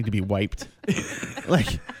 this doesn't need to be wiped.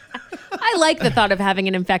 I like the thought of having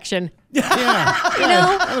an infection. Yeah.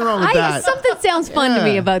 Nothing wrong with that. Something sounds fun to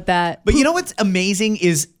me about that. But you know what's amazing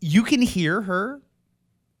is you can hear her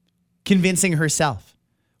convincing herself.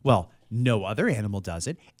 Well, no other animal does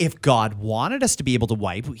it. If God wanted us to be able to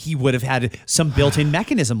wipe, he would have had some built-in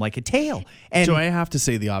mechanism like a tail. And do I have to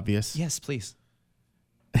say the obvious? Yes, please.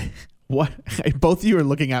 What? Both of you are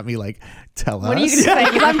looking at me like, tell us. What are you going to say?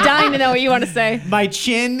 Because I'm dying to know what you want to say. My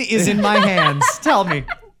chin is in my hands. Tell me.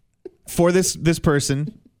 For this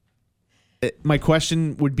person, my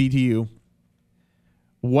question would be to you,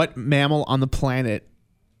 what mammal on the planet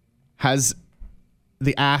has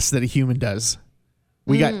the ass that a human does?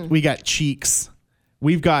 We got cheeks.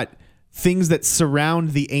 We've got things that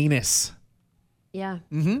surround the anus. Yeah.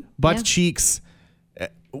 Butt cheeks.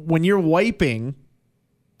 When you're wiping,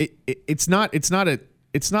 it's not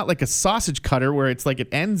like a sausage cutter where it's like it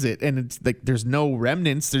ends it and it's like there's no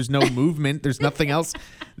remnants, there's no movement, there's nothing else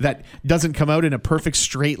that doesn't come out in a perfect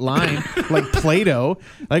straight line like Play-Doh.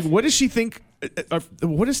 Like, what does she think?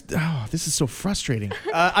 This is so frustrating.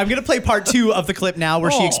 I'm going to play part 2 of the clip now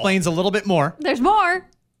where she explains a little bit more. There's more.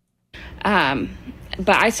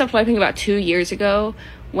 But I stopped wiping about 2 years ago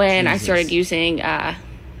when I started using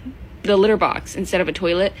the litter box instead of a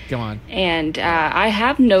toilet. Come on. And I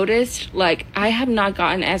have noticed, like, I have not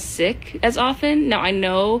gotten as sick as often. Now, I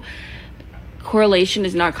know correlation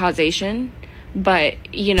is not causation,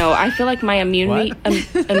 but, you know, I feel like my immune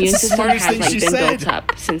system has, like, been built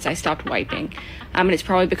up since I stopped wiping. And it's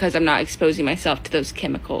probably because I'm not exposing myself to those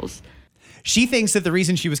chemicals. She thinks that the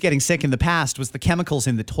reason she was getting sick in the past was the chemicals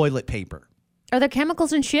in the toilet paper. Are there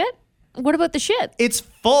chemicals in shit? What about the shit? It's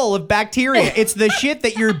full of bacteria. It's the shit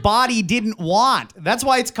that your body didn't want. That's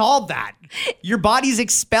why it's called that. Your body's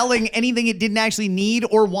expelling anything it didn't actually need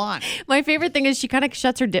or want. My favorite thing is she kind of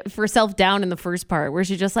shuts herself down in the first part where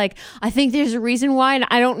she's just like, I think there's a reason why, and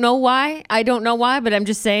I don't know why. But I'm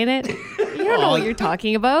just saying it. You don't know what you're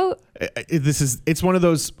talking about. It's one of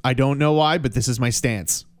those, I don't know why, but this is my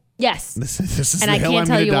stance. Yes. This is and the I hill can't I'm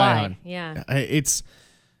tell gonna you die why. on. Yeah.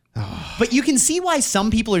 But you can see why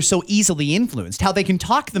some people are so easily influenced, how they can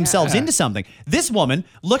talk themselves into something. This woman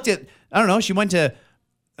looked at, she went to,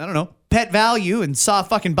 Pet Value and saw a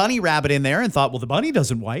fucking bunny rabbit in there and thought, well, the bunny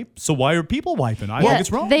doesn't wipe, so why are people wiping? I think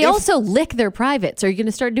it's wrong. They also lick their privates. Are you going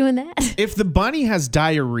to start doing that? If the bunny has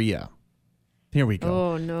diarrhea, here we go.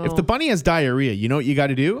 Oh, no. If the bunny has diarrhea, you know what you got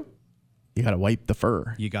to do? You got to wipe the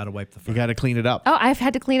fur. You got to wipe the fur. You got to clean it up. Oh, I've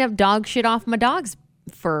had to clean up dog shit off my dog's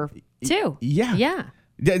fur, too. Yeah. Yeah.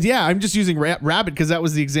 Yeah, I'm just using rabbit because that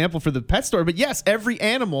was the example for the pet store. But yes, every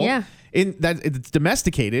animal in that it's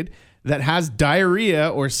domesticated that has diarrhea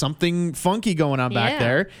or something funky going on back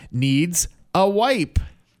there needs a wipe.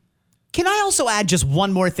 Can I also add just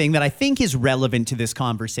one more thing that I think is relevant to this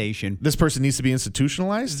conversation? This person needs to be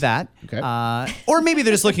institutionalized? That. Okay. Or maybe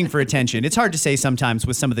they're just looking for attention. It's hard to say sometimes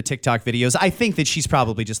with some of the TikTok videos. I think that she's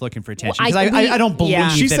probably just looking for attention. Because I don't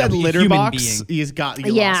believe she that said a litter human box. being. He's got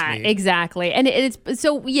you Yeah, lost me. exactly. And it's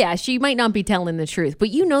so, she might not be telling the truth, but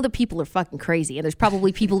you know that people are fucking crazy. And there's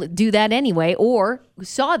probably people that do that anyway or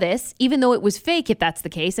saw this, even though it was fake, if that's the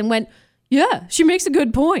case, and went, yeah, she makes a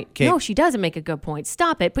good point. No, she doesn't make a good point.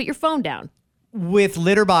 Stop it. Put your phone down. With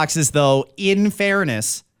litter boxes, though, in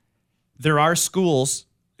fairness, there are schools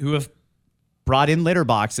who have brought in litter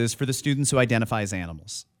boxes for the students who identify as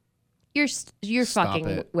animals. You're Stop fucking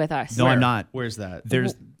it. with us. No, I'm not. Where's that?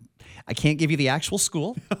 I can't give you the actual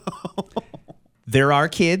school. There are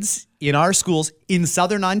kids in our schools in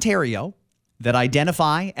Southern Ontario that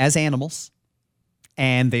identify as animals,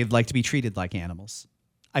 and they'd like to be treated like animals.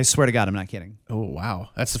 I swear to God, I'm not kidding. Oh, wow.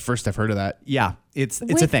 That's the first I've heard of that. Yeah, it's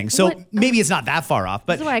a thing. So maybe it's not that far off,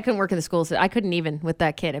 but That's why I couldn't work in the schools. I couldn't even with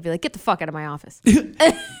that kid. I'd be like, get the fuck out of my office.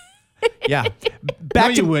 yeah.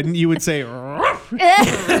 Back you wouldn't. You would say,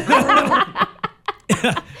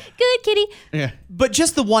 Good kitty. yeah. But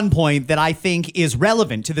just the one point that I think is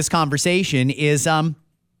relevant to this conversation is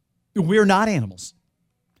we're not animals.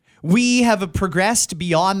 We have progressed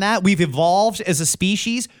beyond that. We've evolved as a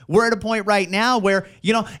species. We're at a point right now where,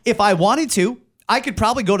 if I wanted to, I could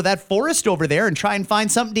probably go to that forest over there and try and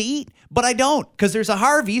find something to eat. But I don't, because there's a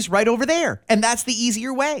Harvey's right over there. And that's the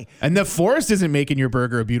easier way. And the forest isn't making your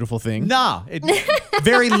burger a beautiful thing. No,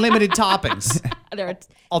 very limited toppings. There are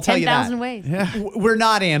I'll tell you that. 10,000 ways. We're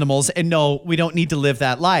not animals, and no, we don't need to live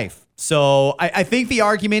that life. So I think the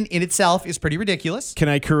argument in itself is pretty ridiculous. Can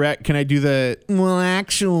I do the, well,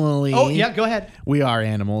 actually. Oh, yeah, go ahead. We are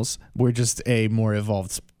animals. We're just a more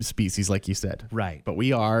evolved species, like you said. Right. But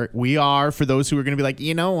we are, for those who are going to be like,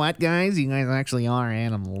 you know what, guys? You guys actually are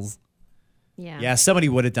animals. Yeah, somebody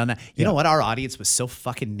would have done that. You know what? Our audience was so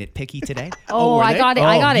fucking nitpicky today. I got it.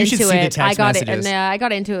 I got you into should see it. the text I got messages. it. And I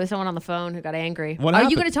got into it with someone on the phone who got angry. What Are you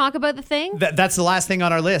happened? going to talk about the thing? That's the last thing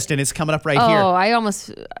on our list, and it's coming up right Oh,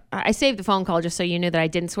 here. I saved the phone call just so you knew that I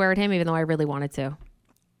didn't swear at him, even though I really wanted to.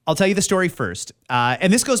 I'll tell you the story first.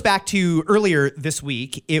 And this goes back to earlier this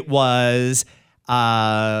week. It was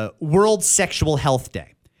World Sexual Health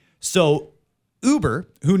Day. So Uber,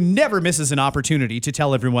 who never misses an opportunity to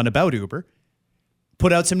tell everyone about Uber,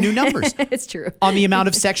 put out some new numbers. It's true. On the amount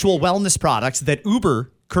of sexual wellness products that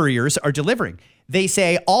Uber couriers are delivering. They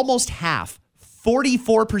say almost half,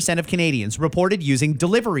 44% of Canadians reported using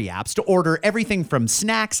delivery apps to order everything from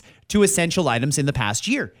snacks to essential items in the past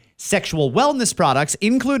year. Sexual wellness products,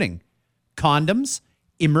 including condoms,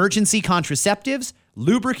 emergency contraceptives,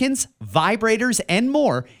 lubricants, vibrators, and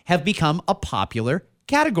more, have become a popular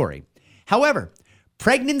category. However,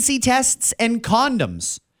 pregnancy tests and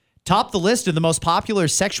condoms top the list of the most popular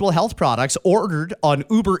sexual health products ordered on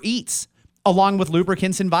Uber Eats, along with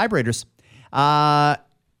lubricants and vibrators.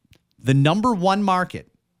 The number one market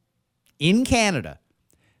in Canada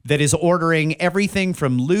that is ordering everything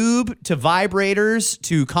from lube to vibrators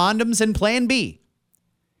to condoms and Plan B,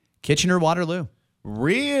 Kitchener-Waterloo.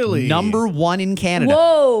 Really? Number one in Canada.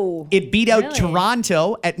 Whoa. It beat out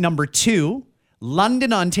Toronto at number 2,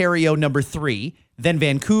 London, Ontario, number 3, then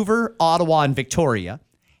Vancouver, Ottawa, and Victoria.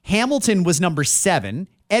 Hamilton was number 7.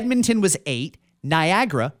 Edmonton was 8.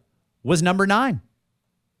 Niagara was number 9.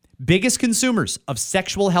 Biggest consumers of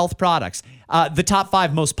sexual health products. The top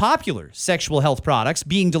 5 most popular sexual health products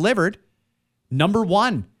being delivered. Number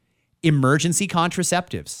 1, emergency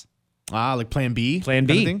contraceptives. Like Plan B? Plan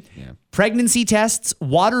B. Kind of thing? Yeah. Pregnancy tests,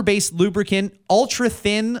 water-based lubricant,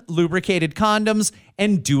 ultra-thin lubricated condoms,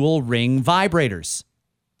 and dual ring vibrators.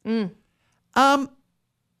 Okay,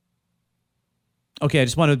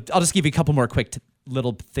 I'll just give you a couple more quick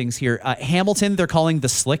little things here. Hamilton, they're calling the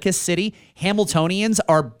slickest city. Hamiltonians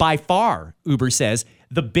are by far, Uber says,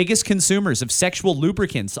 the biggest consumers of sexual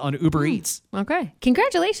lubricants on Uber Eats. Okay.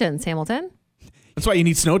 Congratulations, Hamilton. That's why you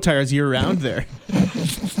need snow tires year round there.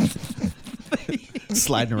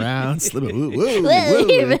 Sliding around, slipping.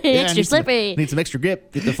 Extra slippery. Need some extra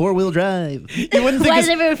grip. Get the 4-wheel drive. You wouldn't think Why does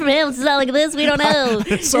everyone from Hamilton sound like this? We don't know.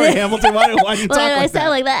 Sorry, Hamilton. Why do you talk Why do I like sound that?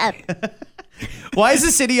 like that? Why is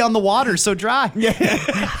the city on the water so dry?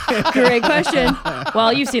 Great question.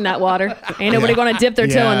 Well, you've seen that water. Ain't nobody going to dip their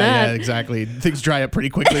toe in that. Yeah, exactly. Things dry up pretty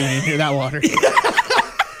quickly when you hear that water.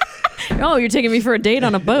 Oh, you're taking me for a date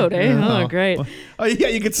on a boat, eh? Oh, great. Oh, yeah,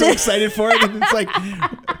 you get so excited for it, and it's like,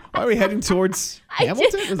 why are we heading towards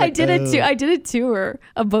Hamilton? I did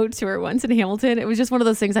a boat tour once in Hamilton. It was just one of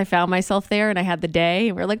those things. I found myself there, and I had the day,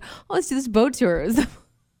 and we were like, oh, let's do this boat tour. It was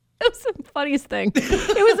the funniest thing.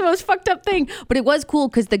 It was the most fucked up thing. But it was cool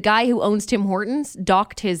because the guy who owns Tim Hortons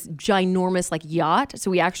docked his ginormous yacht.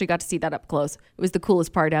 So we actually got to see that up close. It was the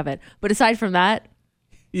coolest part of it. But aside from that,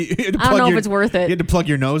 I don't know if it's worth it. You had to plug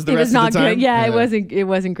your nose the it rest was not of the time? good. Yeah, it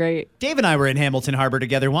wasn't great. Dave and I were in Hamilton Harbor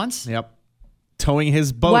together once. Yep. Towing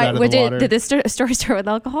his boat out of the water. Did this story start with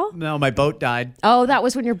alcohol? No, my boat died. Oh, that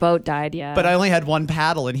was when your boat died, yeah. But I only had one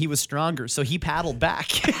paddle and he was stronger, so he paddled back.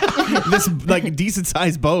 This decent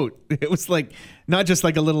sized boat. It was not just a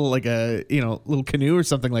little little canoe or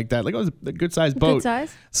something like that. It was a good sized boat. Good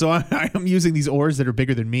size? So I'm using these oars that are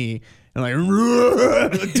bigger than me and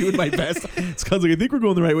doing my best. Scott's like, I think we're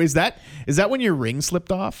going the right way. Is that when your ring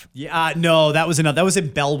slipped off? Yeah, no, that was another. That was in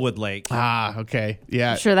Bellwood Lake. Ah, okay.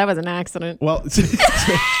 Yeah. I'm sure that was an accident. Well,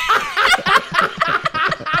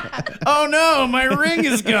 oh no, my ring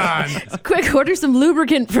is gone. Quick, order some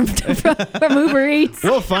lubricant from Uber Eats.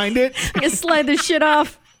 We'll find it. Just slide this shit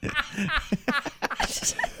off.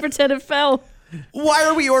 Pretend it fell. Why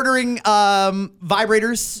are we ordering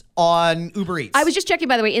vibrators on Uber Eats? I was just checking,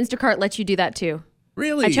 by the way, Instacart lets you do that too.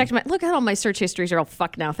 Really? I checked look at all my search histories are all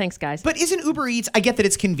fucked now. Thanks, guys. But isn't Uber Eats, I get that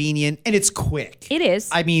it's convenient and it's quick. It is.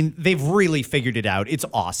 I mean, they've really figured it out. It's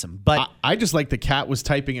awesome. But I just like the cat was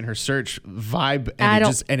typing in her search vibe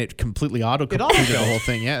and it completely auto-completed the whole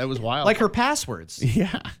thing. Yeah, it was wild. like her passwords.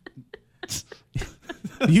 Yeah.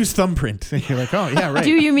 Use thumbprint. You're like, oh, yeah, right.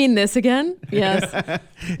 Do you mean this again? Yes.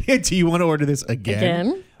 Do you want to order this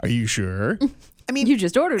again? Are you sure? I mean, you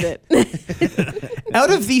just ordered it.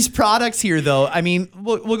 Out of these products here, though, I mean,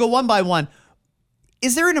 we'll go one by one.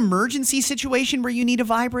 Is there an emergency situation where you need a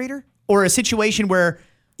vibrator, or a situation where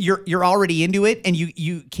you're already into it and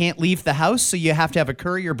you can't leave the house, so you have to have a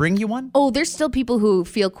courier bring you one? Oh, there's still people who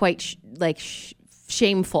feel quite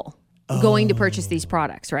shameful going to purchase these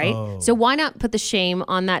products, right? So why not put the shame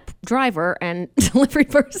on that driver and delivery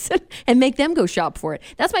person and make them go shop for it?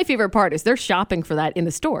 That's my favorite part, is they're shopping for that in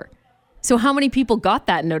the store. So how many people got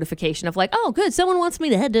that notification of oh, good, someone wants me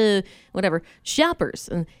to head to whatever, Shoppers.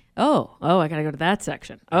 And oh, I got to go to that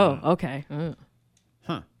section. Oh, okay.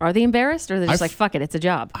 Huh. Are they embarrassed, or are they just fuck it, it's a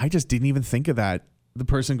job? I just didn't even think of that. The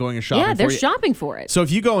person going and shopping Yeah, they're for you. shopping for it. So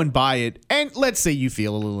if you go and buy it, and let's say you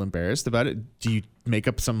feel a little embarrassed about it, do you make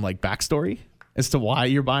up some backstory as to why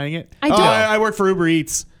you're buying it? I don't. I work for Uber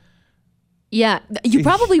Eats. Yeah, you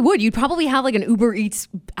probably would. You'd probably have an Uber Eats.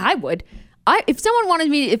 I would. If someone wanted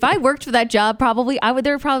me, if I worked for that job, probably I would.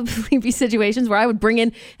 There would probably be situations where I would bring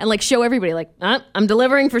in and show everybody, I'm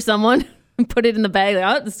delivering for someone. Put it in the bag.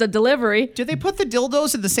 Like, oh, it's a delivery. Did they put the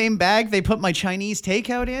dildos in the same bag they put my Chinese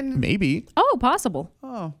takeout in? Maybe. Oh, possible.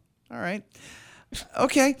 Oh, all right.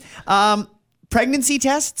 Okay. Pregnancy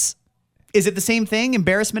tests? Is it the same thing?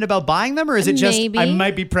 Embarrassment about buying them? Or is it just, Maybe. I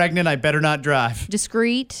might be pregnant, I better not drive?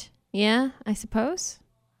 Discreet. Yeah, I suppose.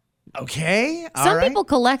 Okay. All Some right. people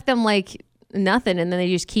collect them like nothing and then they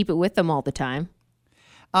just keep it with them all the time.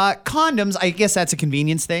 Condoms, I guess that's a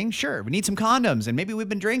convenience thing. Sure, we need some condoms, and maybe we've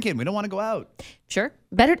been drinking. We don't want to go out. Sure.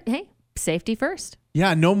 Better, hey, safety first.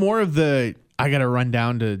 Yeah, no more of the, I got to run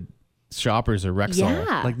down to Shoppers or Rexall.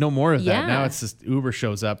 Yeah. Like, no more of that. Yeah. Now it's just Uber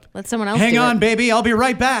shows up. Let someone else Hang do on, it. baby. I'll be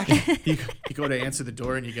right back. You go to answer the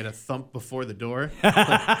door and you get a thump before the door.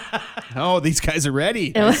 Oh, these guys are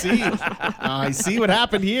ready. I see. I see what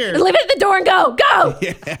happened here. Leave it at the door and go. Go.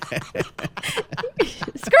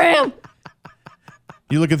 Scram.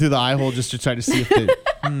 You're looking through the eye hole just to try to see if they,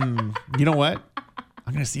 you know what?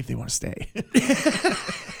 I'm going to see if they want to stay.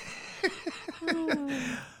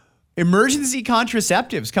 Emergency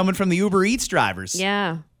contraceptives coming from the Uber Eats drivers.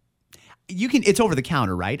 Yeah. It's over the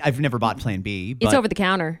counter, right? I've never bought Plan B. It's but- over the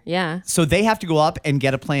counter. Yeah. So they have to go up and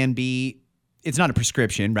get a Plan B. It's not a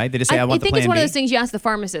prescription, right? They just say, I want the think Plan it's one B. of those things you ask the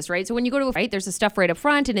pharmacist, right? So when you go to a right, there's the stuff right up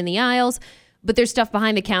front and in the aisles, but there's stuff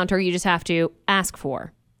behind the counter you just have to ask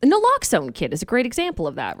for. The naloxone kit is a great example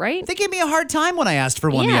of that, right? They gave me a hard time when I asked for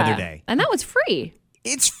one the other day. And that was free.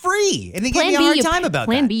 It's free. And they gave me a hard time about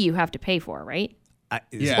Plan that. B you have to pay for, right?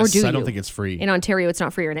 Yes, Or do I don't you? think it's free. In Ontario, it's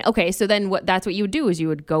not free or anything. Okay, so then that's what you would do is you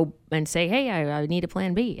would go and say, hey, I need a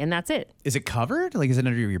Plan B, and that's it. Is it covered? Like, is it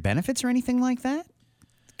under your benefits or anything like that?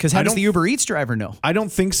 Because how does the Uber Eats driver know? I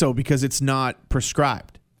don't think so because it's not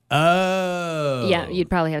prescribed. Oh. Yeah, you'd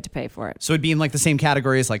probably have to pay for it. So it'd be in like the same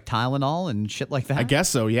category as like Tylenol and shit like that? I guess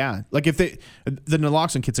so, yeah. Like if the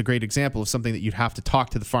naloxone kit's a great example of something that you'd have to talk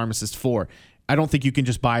to the pharmacist for. I don't think you can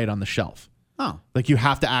just buy it on the shelf. Oh. Like you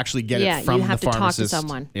have to actually get it from you have the to talk pharmacist. to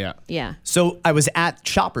someone. Yeah. Yeah. So I was at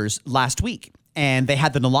Shoppers last week and they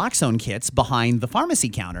had the naloxone kits behind the pharmacy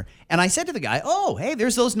counter. And I said to the guy, oh, hey,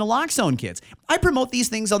 there's those naloxone kits. I promote these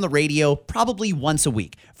things on the radio probably once a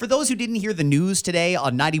week. For those who didn't hear the news today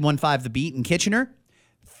on 91.5 The Beat in Kitchener,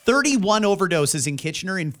 31 overdoses in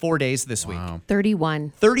Kitchener in 4 days this week.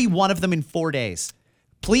 31. 31 of them in 4 days.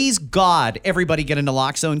 Please, God, everybody get a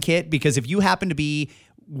naloxone kit because if you happen to be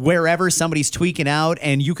wherever somebody's tweaking out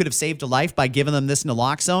and you could have saved a life by giving them this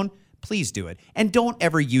naloxone, please do it. And don't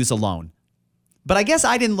ever use alone. But I guess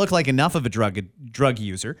I didn't look like enough of a drug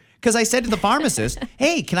user because I said to the pharmacist,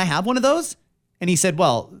 hey, can I have one of those? And he said,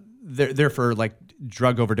 well, they're for like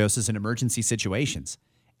drug overdoses in emergency situations.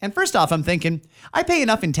 And first off, I'm thinking, I pay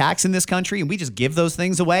enough in tax in this country and we just give those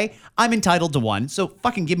things away. I'm entitled to one, so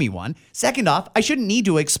fucking give me one. Second off, I shouldn't need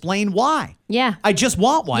to explain why. Yeah. I just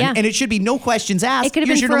want one, Yeah. and it should be no questions asked. It could have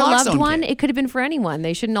Here's been your for a loved naloxone one. kit. It could have been for anyone.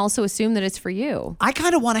 They shouldn't also assume that it's for you. I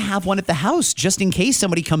kind of want to have one at the house just in case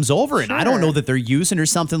somebody comes over and I don't know that they're using or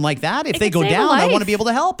something like that. If It they could go save a down, I life. want to be able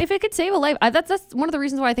to help. If it could save a life, that's one of the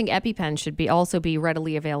reasons why I think EpiPens should also be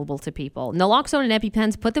readily available to people. Naloxone and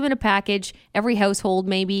EpiPens, put them in a package, every household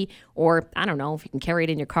maybe, or I don't know if you can carry it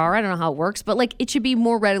in your car. I don't know how it works, but like it should be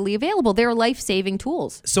more readily available. They're life-saving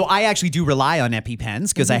tools. So I actually do rely on EpiPens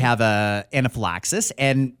because I have a anaphylaxis,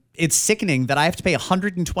 and it's sickening that I have to pay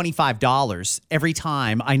 $125 every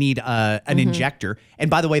time I need an injector. And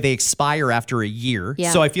by the way, they expire after a year.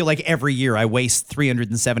 Yeah. So I feel like every year I waste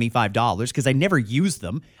 $375 because I never use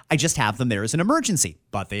them. I just have them there as an emergency,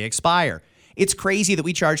 but they expire. It's crazy that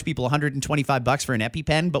we charge people $125 for an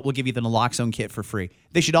EpiPen, but we'll give you the naloxone kit for free.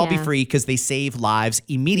 They should all be Yeah. free because they save lives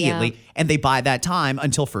immediately, and they buy that time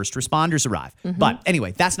until first responders arrive. But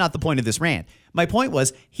anyway, that's not the point of this rant. My point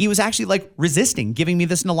was he was actually like resisting giving me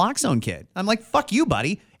this naloxone kit. I'm like, fuck you,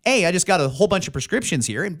 buddy. A, I just got a whole bunch of prescriptions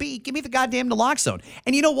here, and B, give me the goddamn naloxone.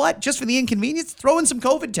 And you know what? Just for the inconvenience, throw in some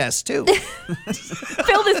COVID tests too.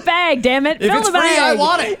 Fill this bag, damn it. If Fill it's the free, bag. I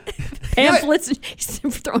want it. Pamphlets. He's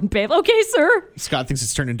throwing pamphlets. Okay, sir. Scott thinks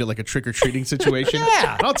it's turned into like a trick-or-treating situation.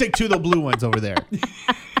 Yeah. I'll take two of the blue ones over there.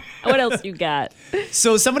 What else you got?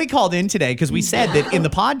 So somebody called in today because we said that in the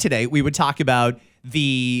pod today we would talk about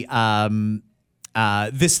the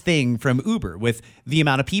this thing from Uber with the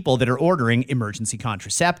amount of people that are ordering emergency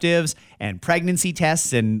contraceptives and pregnancy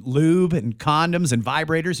tests and lube and condoms and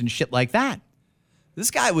vibrators and shit like that.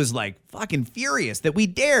 This guy was like fucking furious that we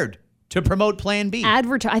dared to promote Plan B. I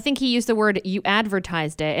think he used the word, you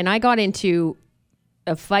advertised it. And I got into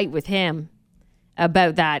a fight with him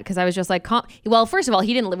about that because I was just like, well, first of all,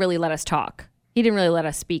 he didn't really let us talk. He didn't really let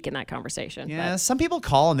us speak in that conversation. Yeah, some people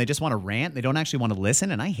call and they just want to rant. They don't actually want to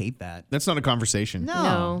listen, and I hate that. That's not a conversation.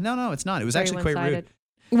 No, it's not. It was Very actually quite rude. one-sided.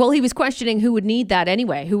 Well, he was questioning who would need that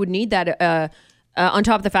anyway. Who would need that on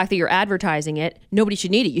top of the fact that you're advertising it? Nobody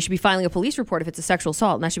should need it. You should be filing a police report if it's a sexual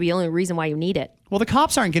assault, and that should be the only reason why you need it. Well, the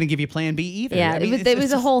cops aren't going to give you Plan B either. Yeah, I mean, it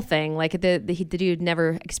was a whole thing. Like the dude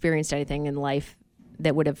never experienced anything in life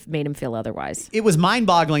that would have made him feel otherwise. It was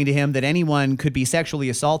mind-boggling to him that anyone could be sexually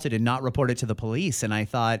assaulted and not report it to the police. And I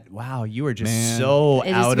thought, wow, you are just so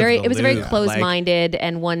out of the loop. It was a very closed-minded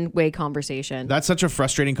and one-way conversation. That's such a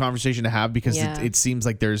frustrating conversation to have because it seems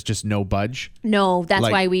like there's just no budge. No, that's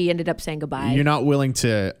why we ended up saying goodbye. You're not willing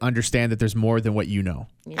to understand that there's more than what you know.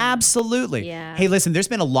 Yeah. Absolutely. Yeah. Hey, listen, there's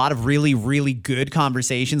been a lot of really, really good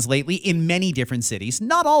conversations lately in many different cities,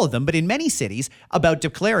 not all of them, but in many cities, about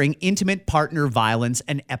declaring intimate partner violence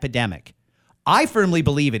an epidemic. I firmly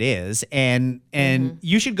believe it is, and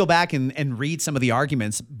you should go back and read some of the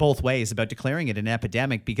arguments both ways about declaring it an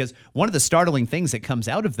epidemic, because one of the startling things that comes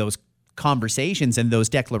out of those conversations and those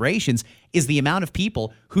declarations is the amount of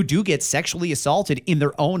people who do get sexually assaulted in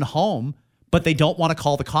their own home, but they don't want to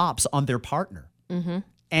call the cops on their partner. Mm-hmm.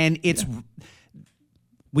 And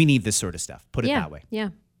we need this sort of stuff. Put it that way.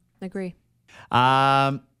 Yeah, I agree.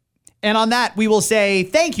 And on that, we will say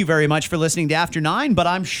thank you very much for listening to After 9, but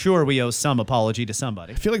I'm sure we owe some apology to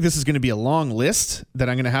somebody. I feel like this is going to be a long list that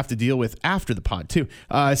I'm going to have to deal with after the pod, too.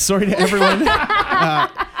 Sorry to everyone.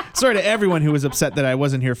 Sorry to everyone who was upset that I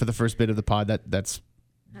wasn't here for the first bit of the pod. That's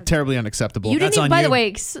terribly unacceptable. You didn't That's even, on by you. the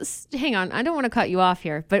way, hang on. I don't want to cut you off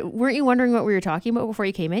here, but weren't you wondering what we were talking about before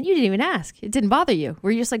you came in? You didn't even ask. It didn't bother you. Were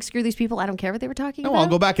you just like, screw these people? I don't care what they were talking about? I'll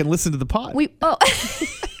go back and listen to the pod.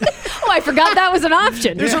 I forgot that was an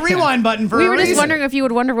option. There's a rewind button for We a were just reason. wondering if you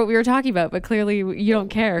would wonder what we were talking about, but clearly you don't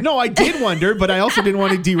care. No, I did wonder, but I also didn't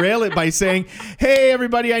want to derail it by saying, hey,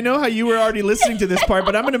 everybody, I know how you were already listening to this part,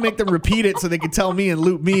 but I'm going to make them repeat it so they can tell me and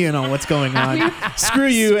loop me in on what's going on. Screw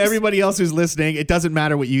you, everybody else who's listening. It doesn't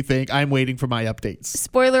matter what you think. I'm waiting for my updates.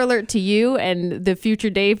 Spoiler alert to you, and the future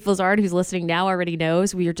Dave Blizzard who's listening now already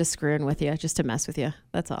knows we are just screwing with you, just to mess with you.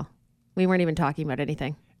 That's all. We weren't even talking about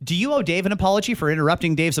anything. Do you owe Dave an apology for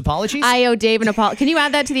interrupting Dave's apologies? I owe Dave an apology. Can you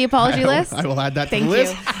add that to the apology list? I will add that to Thank the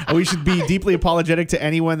list. you. We should be deeply apologetic to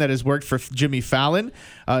anyone that has worked for Jimmy Fallon.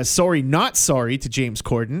 Sorry, not sorry to James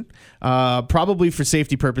Corden. Probably for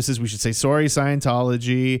safety purposes, we should say sorry,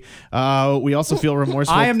 Scientology. We also feel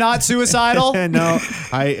remorseful. I am not suicidal. No,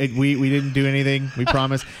 we didn't do anything. We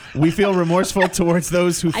promise. We feel remorseful towards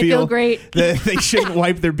those who feel great. that they shouldn't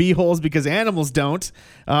wipe their beeholes because animals don't.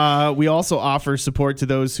 We also offer support to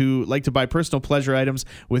those who like to buy personal pleasure items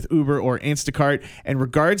with Uber or Instacart. And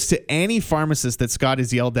regards to any pharmacist that Scott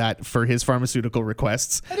has yelled at for his pharmaceutical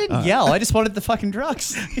requests. I didn't yell. I just wanted the fucking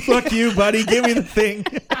drugs. Fuck you, buddy. Give me the thing.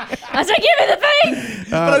 I said, give me the thing.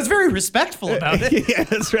 But I was very respectful about it. Yeah,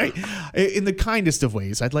 that's right. In the kindest of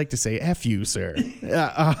ways, I'd like to say F you, sir.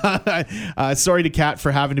 Sorry to Kat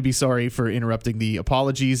for having to be sorry for interrupting the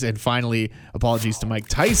apologies. And finally, apologies to Mike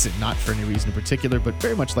Tyson, not for any reason in particular, but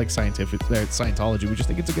very much like Scientology. We just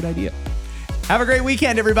think it's a good idea. Have a great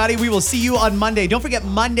weekend, everybody. We will see you on Monday. Don't forget,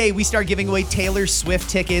 Monday, we start giving away Taylor Swift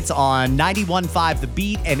tickets on 91.5 The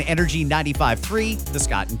Beat and Energy 95.3, The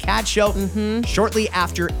Scott and Kat Show, shortly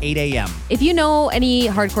after 8 a.m. If you know any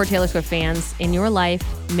hardcore Taylor Swift fans in your life,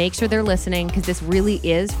 make sure they're listening, because this really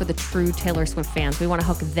is for the true Taylor Swift fans. We want to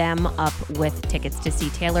hook them up with tickets to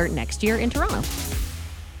see Taylor next year in Toronto.